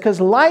darkness, because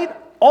light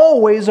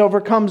always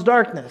overcomes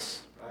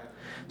darkness.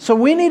 So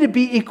we need to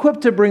be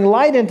equipped to bring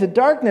light into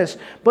darkness.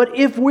 But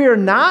if we're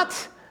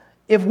not,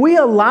 if we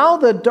allow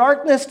the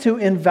darkness to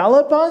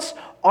envelop us,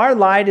 our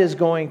light is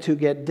going to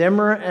get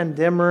dimmer and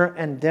dimmer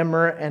and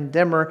dimmer and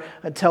dimmer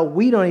until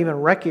we don't even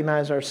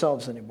recognize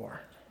ourselves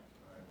anymore.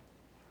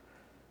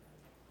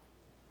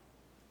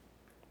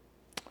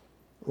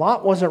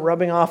 Lot wasn't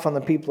rubbing off on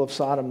the people of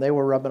Sodom. They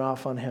were rubbing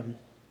off on him.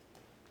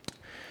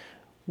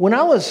 When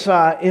I was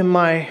in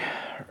my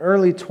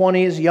early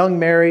 20s, young,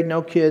 married,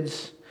 no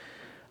kids,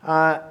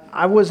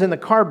 I was in the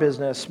car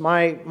business.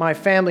 My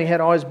family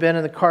had always been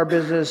in the car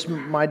business.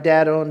 My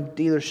dad owned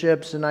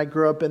dealerships, and I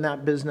grew up in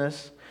that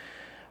business.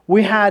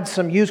 We had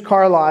some used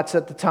car lots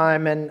at the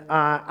time, and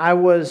I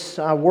was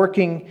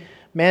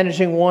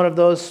managing one of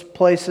those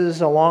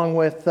places along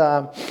with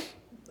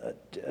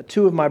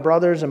two of my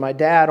brothers and my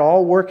dad,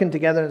 all working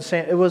together.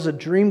 It was a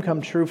dream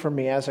come true for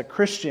me as a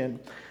Christian.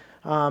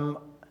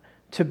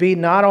 To be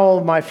not all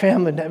of my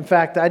family. In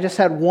fact, I just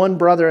had one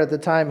brother at the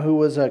time who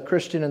was a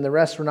Christian, and the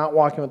rest were not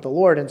walking with the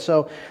Lord. And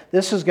so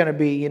this is going to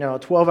be,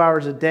 12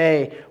 hours a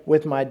day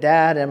with my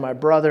dad and my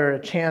brother, a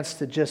chance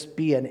to just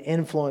be an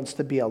influence,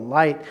 to be a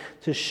light,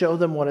 to show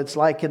them what it's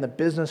like in the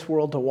business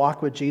world to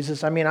walk with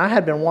Jesus. I mean, I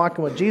had been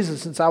walking with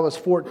Jesus since I was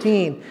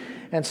 14,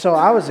 and so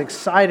I was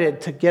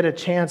excited to get a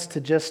chance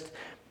to just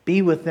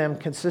be with them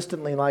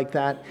consistently like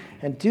that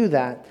and do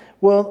that.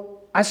 Well,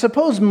 I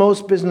suppose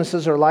most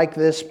businesses are like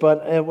this,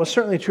 but it was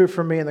certainly true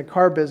for me in the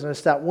car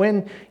business that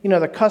when,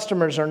 the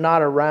customers are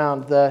not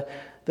around, the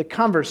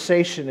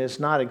conversation is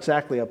not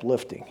exactly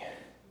uplifting.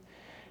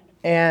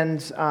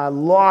 And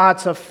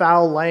lots of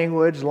foul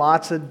language,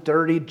 lots of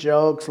dirty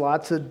jokes,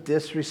 lots of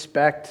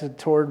disrespect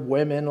toward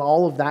women,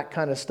 all of that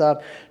kind of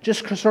stuff.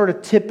 Just sort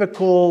of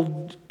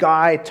typical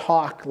guy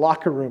talk,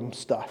 locker room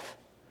stuff.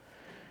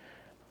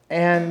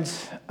 And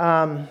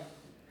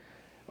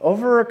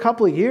over a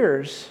couple of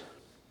years,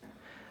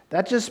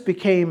 that just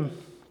became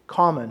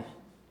common.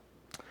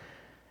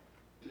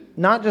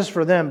 Not just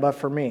for them, but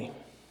for me.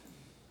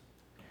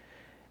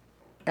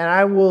 And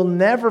I will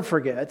never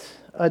forget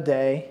a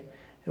day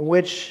in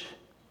which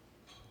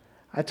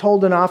I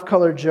told an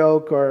off-color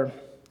joke or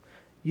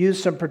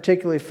used some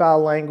particularly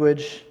foul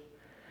language.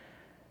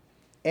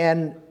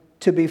 And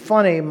to be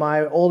funny,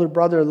 my older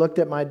brother looked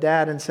at my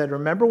dad and said,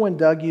 "Remember when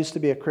Doug used to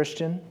be a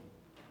Christian?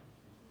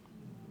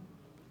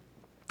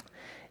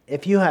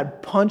 If you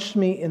had punched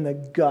me in the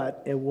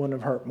gut, it wouldn't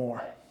have hurt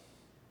more."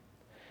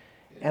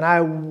 And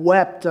I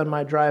wept on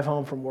my drive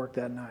home from work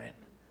that night.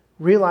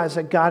 Realized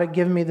that God had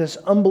given me this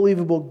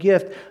unbelievable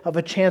gift of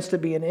a chance to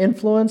be an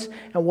influence,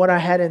 and what I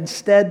had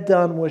instead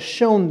done was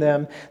shown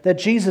them that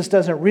Jesus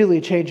doesn't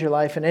really change your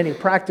life in any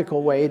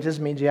practical way. It just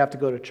means you have to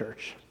go to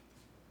church.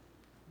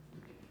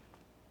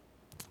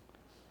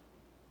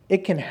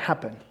 It can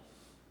happen.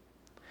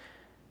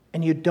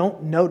 And you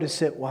don't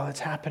notice it while it's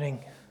happening.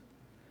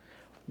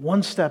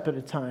 One step at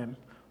a time,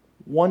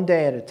 one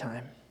day at a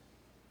time.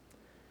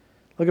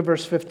 Look at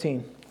verse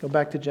 15. Go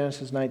back to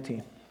Genesis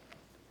 19.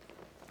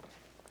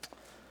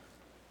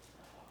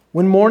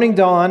 When morning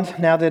dawned,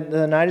 now that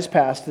the night is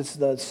past,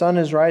 the sun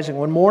is rising.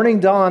 When morning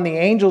dawned, the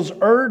angels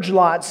urged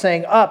Lot,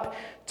 saying, "Up,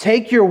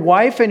 take your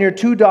wife and your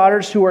 2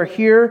 daughters who are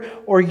here,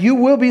 or you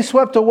will be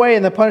swept away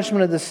in the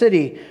punishment of the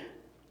city."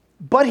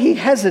 But he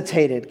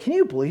hesitated. Can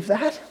you believe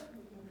that?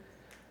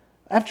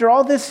 After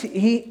all this,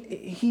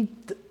 he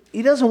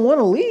doesn't want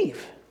to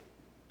leave.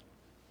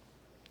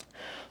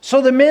 So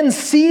the men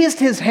seized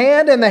his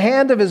hand and the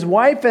hand of his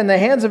wife and the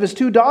hands of his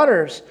 2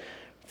 daughters,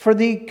 for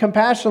the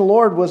compassion of the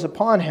Lord was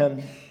upon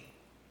him.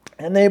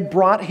 And they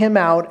brought him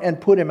out and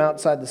put him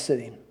outside the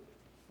city.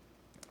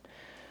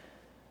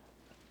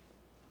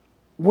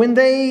 When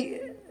they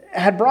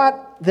had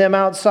brought them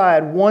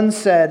outside, one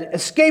said,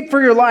 "Escape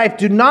for your life.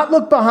 Do not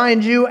look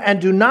behind you and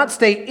do not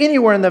stay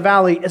anywhere in the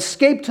valley.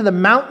 Escape to the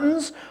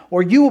mountains,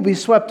 or you will be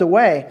swept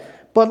away."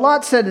 But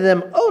Lot said to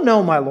them, "Oh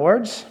no, my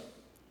lords.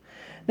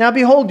 Now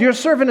behold, your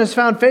servant has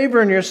found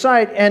favor in your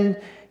sight, and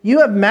you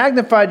have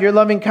magnified your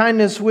loving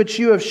kindness, which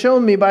you have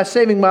shown me by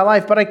saving my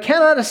life. But I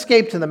cannot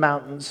escape to the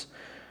mountains,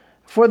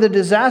 for the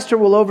disaster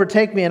will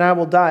overtake me and I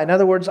will die." In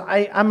other words,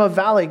 I'm a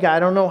valley guy. I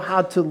don't know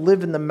how to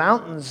live in the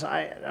mountains.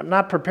 I'm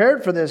not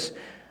prepared for this.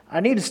 I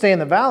need to stay in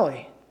the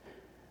valley.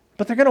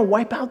 But they're going to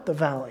wipe out the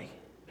valley.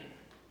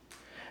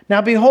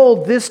 "Now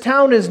behold, this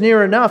town is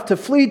near enough to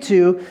flee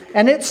to,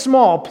 and it's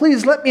small.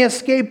 Please let me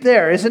escape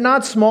there. Is it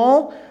not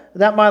small,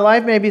 that my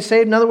life may be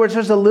saved?" In other words,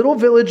 there's a little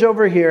village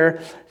over here.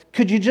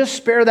 Could you just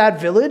spare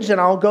that village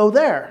and I'll go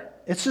there?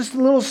 It's just a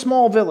little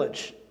small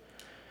village.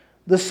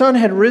 The sun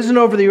had risen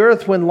over the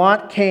earth when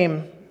Lot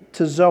came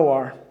to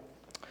Zoar.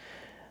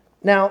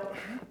 Now,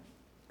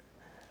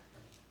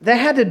 they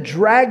had to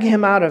drag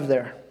him out of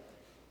there.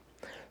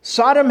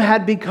 Sodom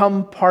had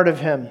become part of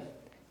him.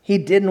 He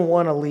didn't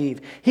want to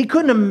leave. He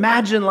couldn't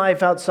imagine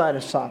life outside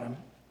of Sodom.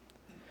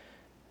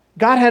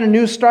 God had a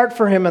new start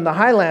for him in the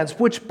highlands,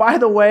 which, by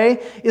the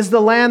way, is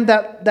the land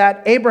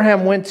that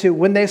Abraham went to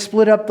when they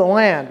split up the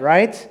land,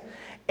 right?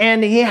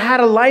 And he had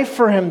a life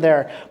for him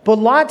there. But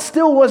Lot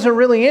still wasn't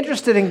really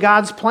interested in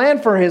God's plan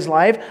for his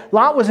life.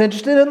 Lot was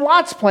interested in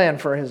Lot's plan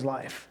for his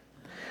life.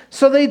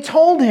 So they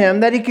told him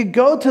that he could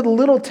go to the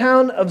little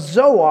town of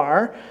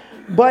Zoar,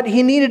 but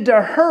he needed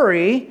to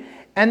hurry,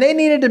 and they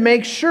needed to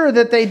make sure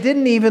that they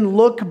didn't even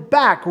look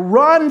back.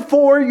 Run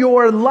for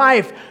your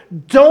life.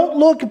 Don't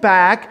look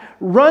back.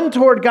 Run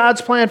toward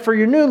God's plan for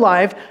your new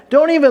life.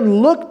 Don't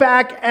even look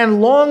back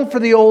and long for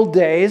the old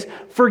days.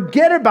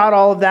 Forget about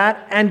all of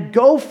that and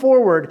go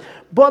forward.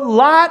 But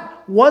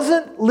Lot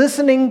wasn't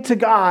listening to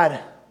God.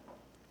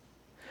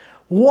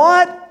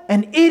 What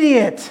an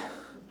idiot.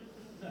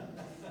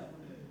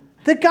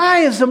 The guy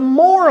is a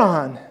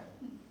moron.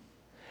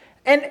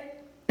 And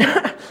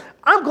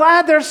I'm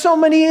glad there's so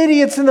many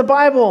idiots in the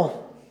Bible.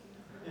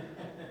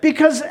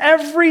 Because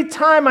every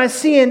time I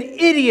see an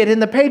idiot in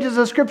the pages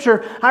of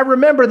Scripture, I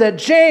remember that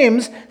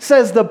James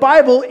says the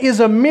Bible is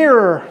a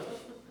mirror.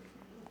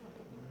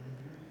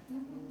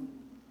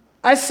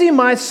 I see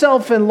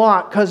myself in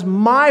Lot because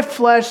my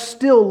flesh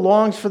still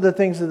longs for the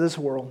things of this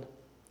world.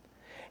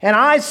 And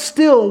I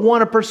still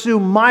want to pursue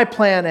my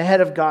plan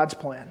ahead of God's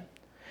plan.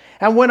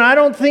 And when I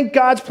don't think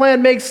God's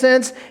plan makes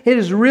sense, it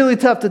is really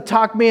tough to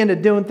talk me into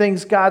doing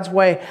things God's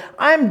way.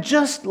 I'm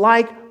just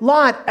like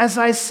Lot, as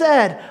I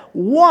said.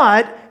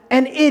 What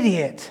an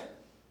idiot.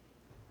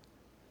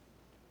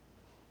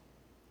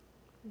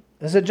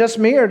 Is it just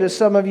me, or does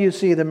some of you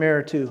see the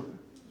mirror too?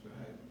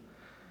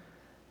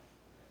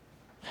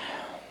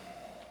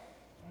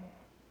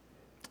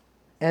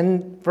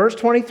 And verse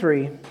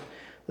 23,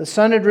 the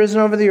sun had risen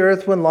over the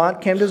earth when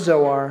Lot came to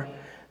Zoar.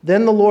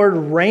 Then the Lord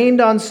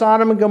rained on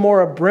Sodom and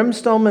Gomorrah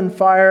brimstone and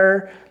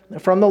fire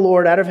from the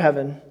Lord out of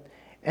heaven.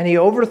 And he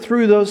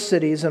overthrew those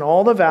cities and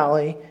all the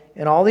valley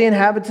and all the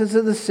inhabitants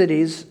of the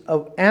cities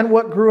and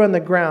what grew on the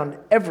ground,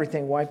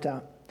 everything wiped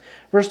out.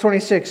 Verse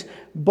 26,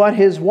 but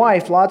his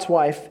wife, Lot's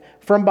wife,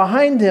 from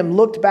behind him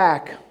looked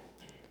back,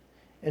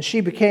 and she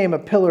became a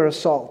pillar of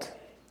salt.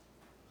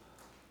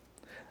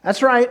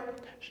 That's right.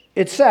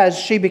 It says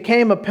she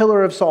became a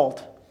pillar of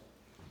salt.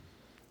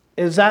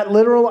 Is that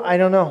literal? I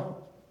don't know.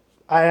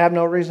 I have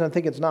no reason to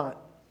think it's not.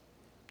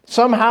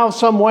 Somehow,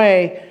 some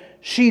way,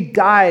 she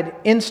died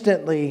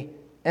instantly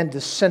and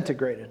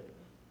disintegrated.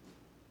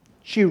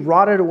 She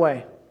rotted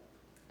away.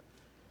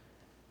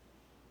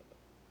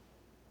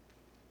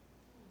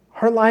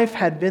 Her life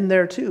had been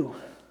there too.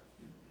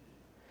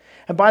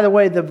 And by the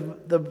way,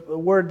 the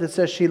word that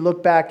says she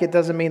looked back, it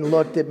doesn't mean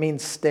looked, it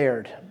means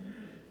stared.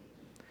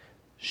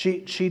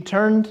 She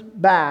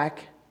turned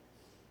back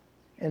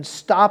and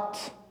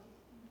stopped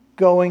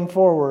going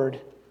forward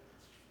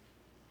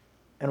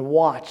and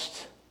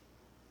watched.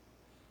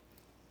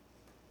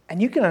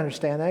 And you can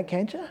understand that,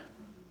 can't you?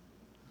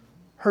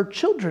 Her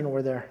children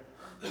were there.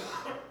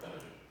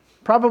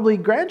 Probably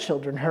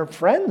grandchildren, her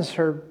friends,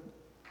 her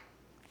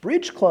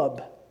bridge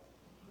club.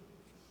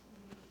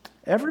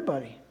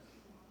 Everybody.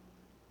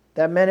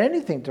 That meant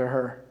anything to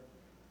her.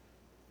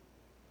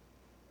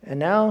 And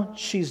now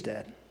she's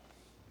dead.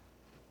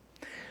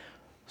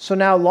 So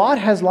now Lot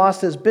has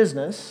lost his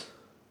business.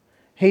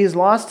 He's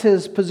lost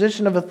his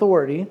position of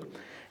authority.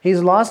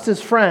 He's lost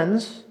his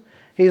friends.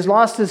 He's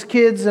lost his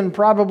kids and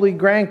probably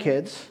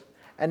grandkids.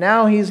 And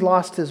now he's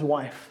lost his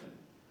wife.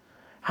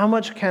 How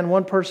much can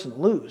one person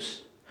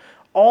lose?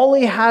 All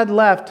he had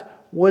left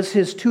was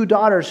his two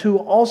daughters, who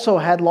also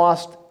had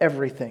lost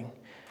everything.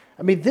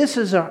 I mean, this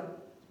is a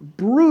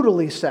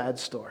brutally sad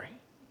story.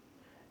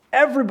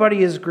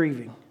 Everybody is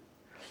grieving.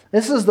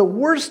 This is the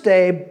worst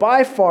day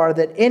by far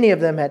that any of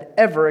them had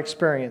ever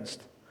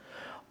experienced.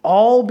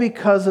 All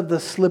because of the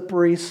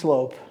slippery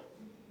slope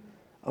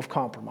of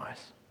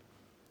compromise.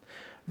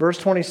 Verse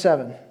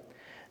 27.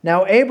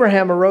 Now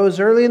Abraham arose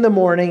early in the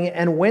morning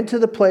and went to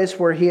the place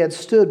where he had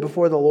stood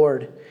before the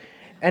Lord.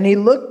 And he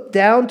looked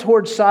down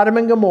toward Sodom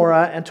and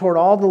Gomorrah and toward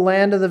all the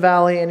land of the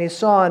valley, and he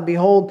saw, and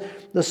behold,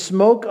 the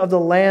smoke of the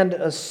land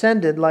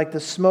ascended like the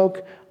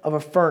smoke of a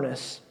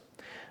furnace.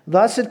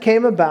 Thus it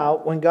came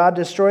about, when God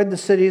destroyed the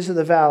cities of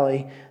the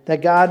valley,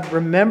 that God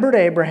remembered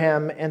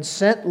Abraham and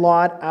sent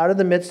Lot out of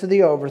the midst of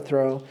the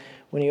overthrow,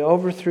 when he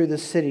overthrew the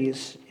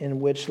cities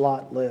in which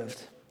Lot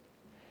lived.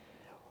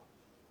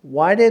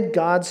 Why did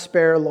God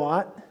spare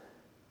Lot?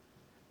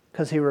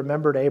 Because he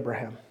remembered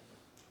Abraham.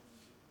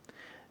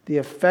 The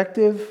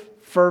effective,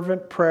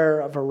 fervent prayer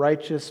of a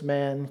righteous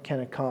man can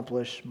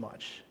accomplish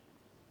much.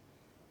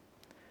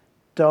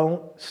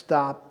 Don't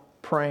stop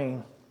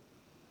praying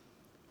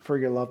for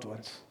your loved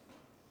ones.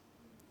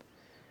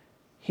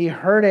 He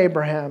heard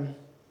Abraham,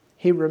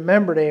 he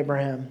remembered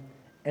Abraham,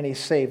 and he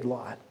saved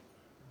Lot.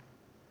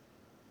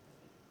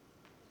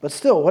 But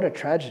still, what a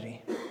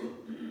tragedy.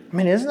 I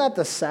mean, isn't that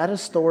the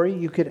saddest story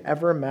you could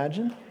ever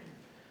imagine?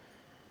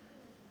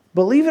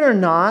 Believe it or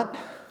not,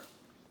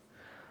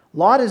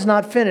 Lot is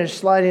not finished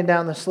sliding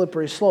down the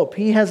slippery slope.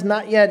 He has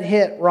not yet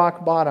hit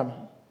rock bottom.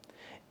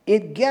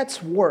 It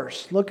gets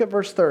worse. Look at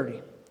verse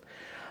 30.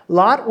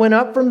 Lot went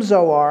up from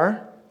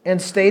Zoar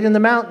and stayed in the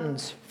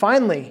mountains.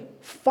 Finally,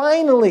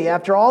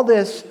 after all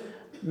this,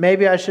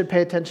 maybe I should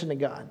pay attention to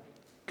God.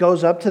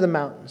 Goes up to the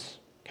mountains,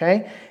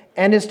 okay?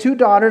 And his 2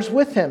 daughters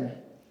with him,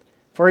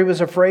 for he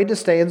was afraid to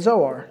stay in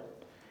Zoar.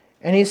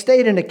 And he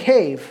stayed in a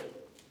cave,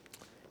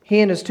 he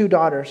and his 2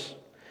 daughters.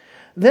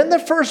 Then the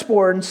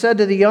firstborn said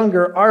to the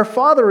younger, our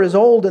father is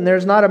old, and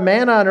there's not a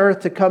man on earth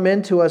to come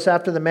in to us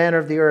after the manner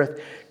of the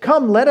earth.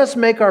 Come, let us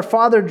make our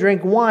father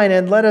drink wine,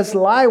 and let us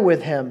lie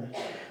with him,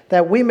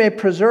 that we may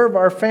preserve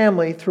our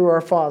family through our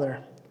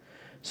father.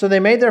 So they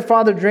made their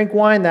father drink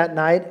wine that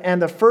night,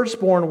 and the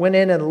firstborn went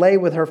in and lay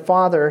with her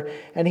father,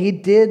 and he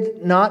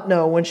did not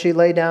know when she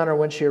lay down or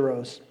when she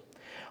arose.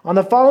 On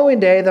the following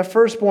day, the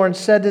firstborn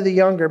said to the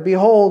younger,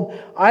 behold,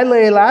 I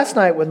lay last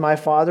night with my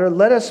father.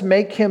 Let us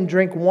make him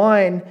drink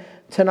wine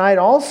tonight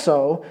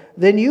also.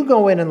 Then you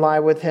go in and lie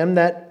with him,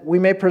 that we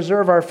may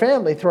preserve our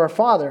family through our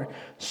father.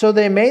 So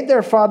they made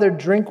their father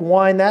drink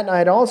wine that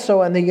night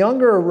also, and the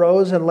younger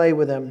arose and lay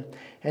with him.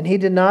 And he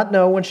did not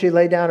know when she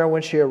lay down or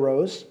when she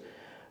arose.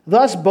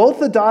 Thus both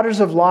the daughters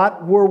of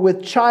Lot were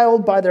with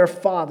child by their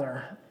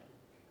father.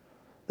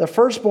 The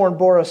firstborn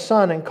bore a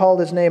son and called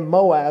his name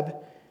Moab.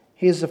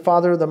 He is the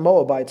father of the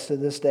Moabites to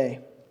this day.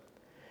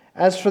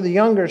 As for the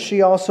younger,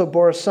 she also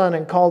bore a son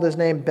and called his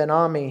name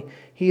Ben-Ami.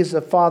 He is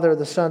the father of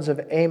the sons of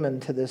Ammon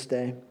to this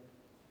day.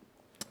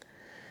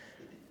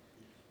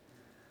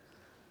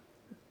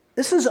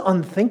 This is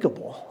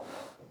unthinkable.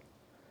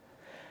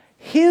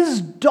 His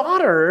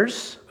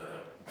daughters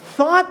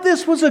thought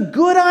this was a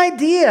good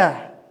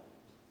idea.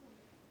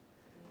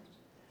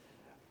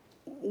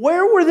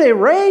 Where were they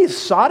raised?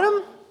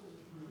 Sodom?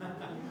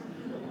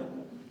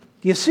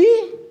 Do you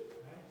see?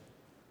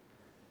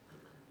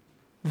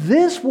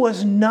 This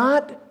was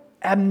not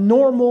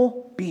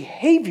abnormal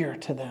behavior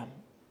to them.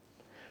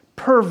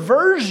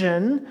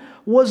 Perversion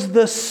was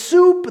the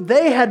soup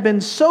they had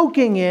been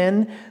soaking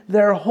in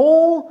their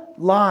whole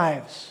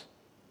lives.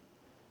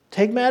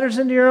 Take matters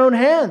into your own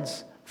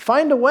hands.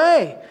 Find a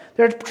way.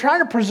 They're trying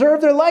to preserve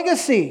their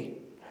legacy.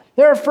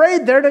 They're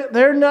afraid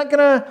they're not going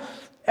to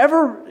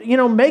ever,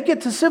 make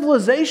it to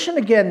civilization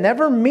again,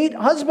 never meet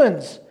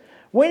husbands.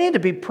 We need to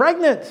be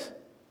pregnant.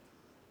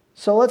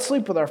 So let's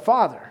sleep with our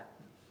father.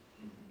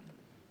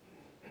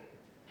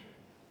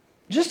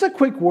 Just a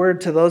quick word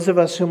to those of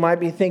us who might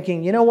be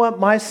thinking, you know what,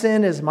 my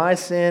sin is my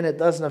sin. It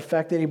doesn't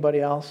affect anybody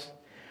else.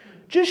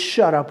 Just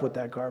shut up with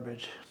that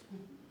garbage.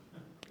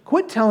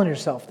 Quit telling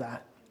yourself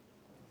that.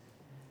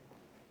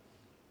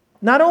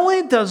 Not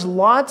only does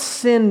Lot's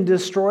sin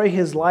destroy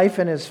his life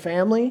and his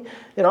family,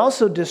 it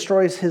also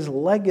destroys his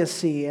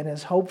legacy and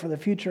his hope for the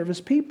future of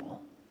his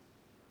people.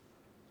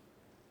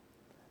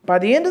 By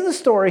the end of the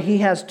story, he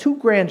has 2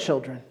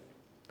 grandchildren,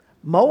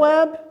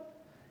 Moab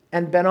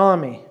and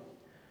Ben-Ami.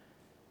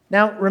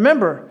 Now,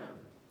 remember,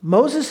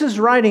 Moses is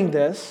writing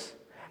this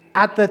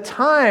at the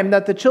time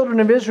that the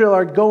children of Israel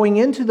are going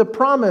into the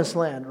promised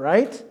land,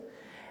 right?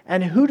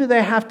 And who do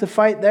they have to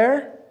fight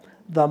there?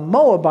 The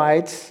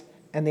Moabites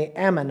and the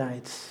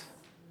Ammonites.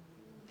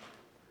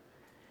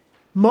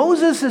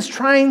 Moses is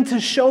trying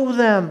to show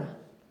them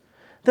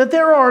that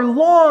there are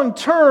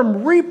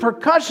long-term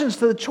repercussions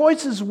to the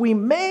choices we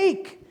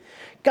make.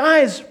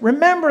 Guys,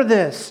 remember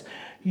this.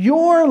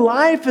 Your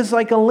life is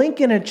like a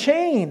link in a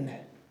chain.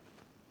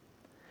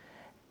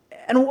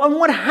 And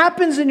what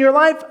happens in your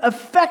life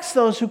affects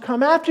those who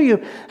come after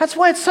you. That's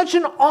why it's such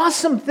an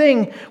awesome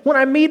thing when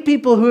I meet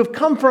people who have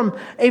come from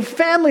a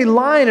family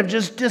line of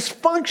just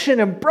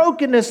dysfunction and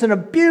brokenness and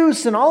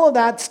abuse and all of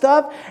that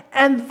stuff,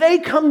 and they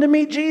come to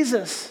meet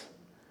Jesus.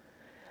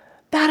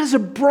 That is a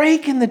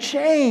break in the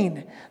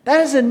chain. That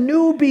is a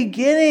new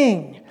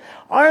beginning.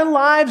 Our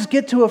lives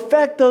get to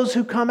affect those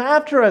who come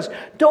after us.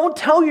 Don't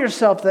tell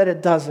yourself that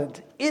it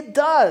doesn't. It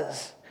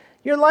does.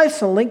 Your life's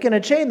a link in a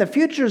chain. The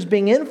future is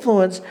being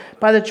influenced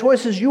by the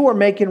choices you are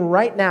making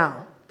right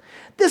now.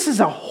 This is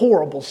a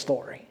horrible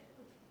story.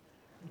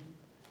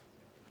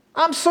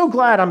 I'm so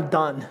glad I'm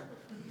done.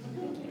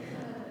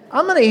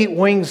 I'm going to eat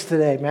wings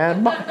today,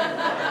 man.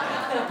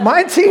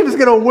 My team's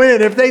going to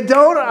win. If they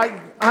don't,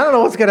 I don't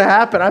know what's going to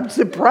happen. I'm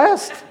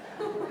depressed.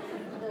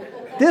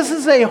 This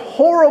is a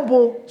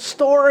horrible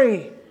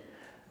story.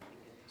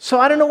 So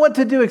I don't know what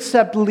to do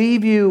except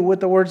leave you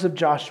with the words of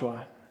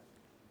Joshua.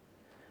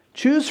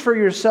 Choose for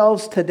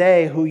yourselves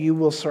today who you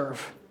will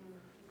serve.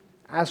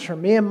 As for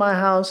me and my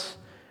house,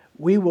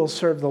 we will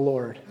serve the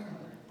Lord.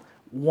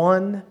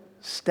 One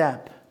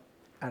step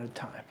at a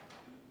time.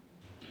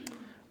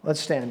 Let's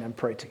stand and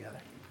pray together.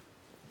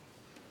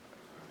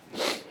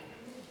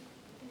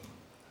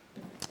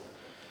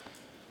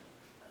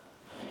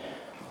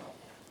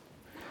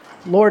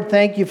 Lord,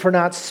 thank you for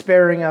not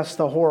sparing us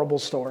the horrible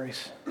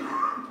stories.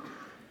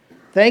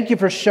 Thank you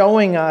for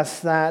showing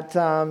us that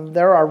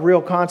there are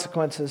real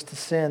consequences to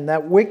sin,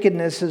 that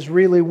wickedness is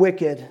really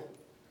wicked,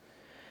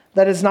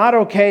 That it's not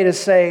okay to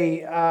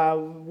say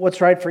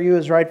what's right for you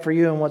is right for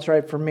you and what's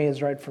right for me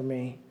is right for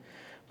me.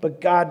 But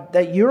God,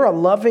 that you're a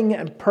loving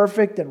and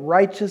perfect and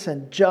righteous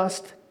and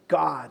just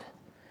God.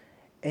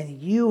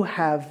 And you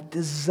have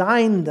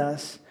designed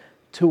us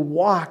to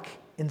walk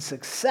in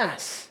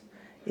success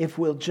if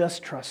we'll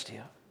just trust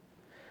you.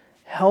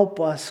 Help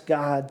us,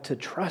 God, to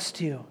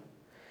trust you.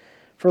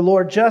 For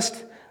Lord,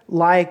 just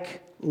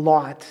like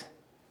Lot,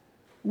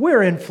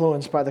 we're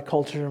influenced by the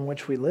culture in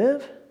which we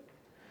live.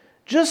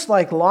 Just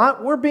like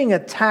Lot, we're being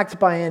attacked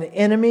by an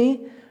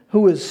enemy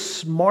who is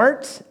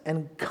smart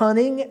and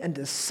cunning and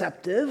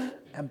deceptive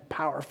and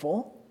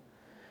powerful.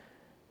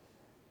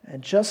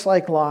 And just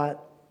like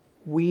Lot,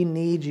 we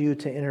need you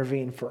to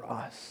intervene for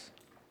us.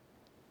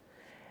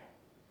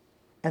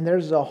 And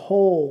there's a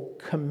whole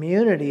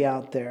community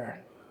out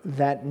there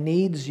that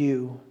needs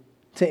you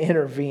to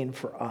intervene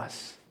for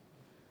us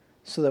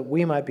so that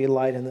we might be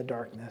light in the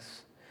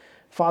darkness.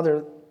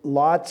 Father,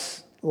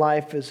 Lot's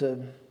life is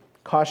a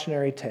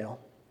cautionary tale.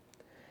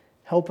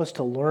 Help us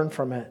to learn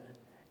from it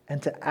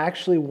and to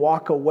actually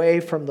walk away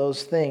from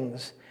those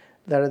things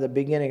that are the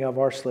beginning of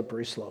our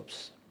slippery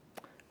slopes.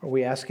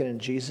 We ask it in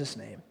Jesus'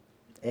 name.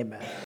 Amen.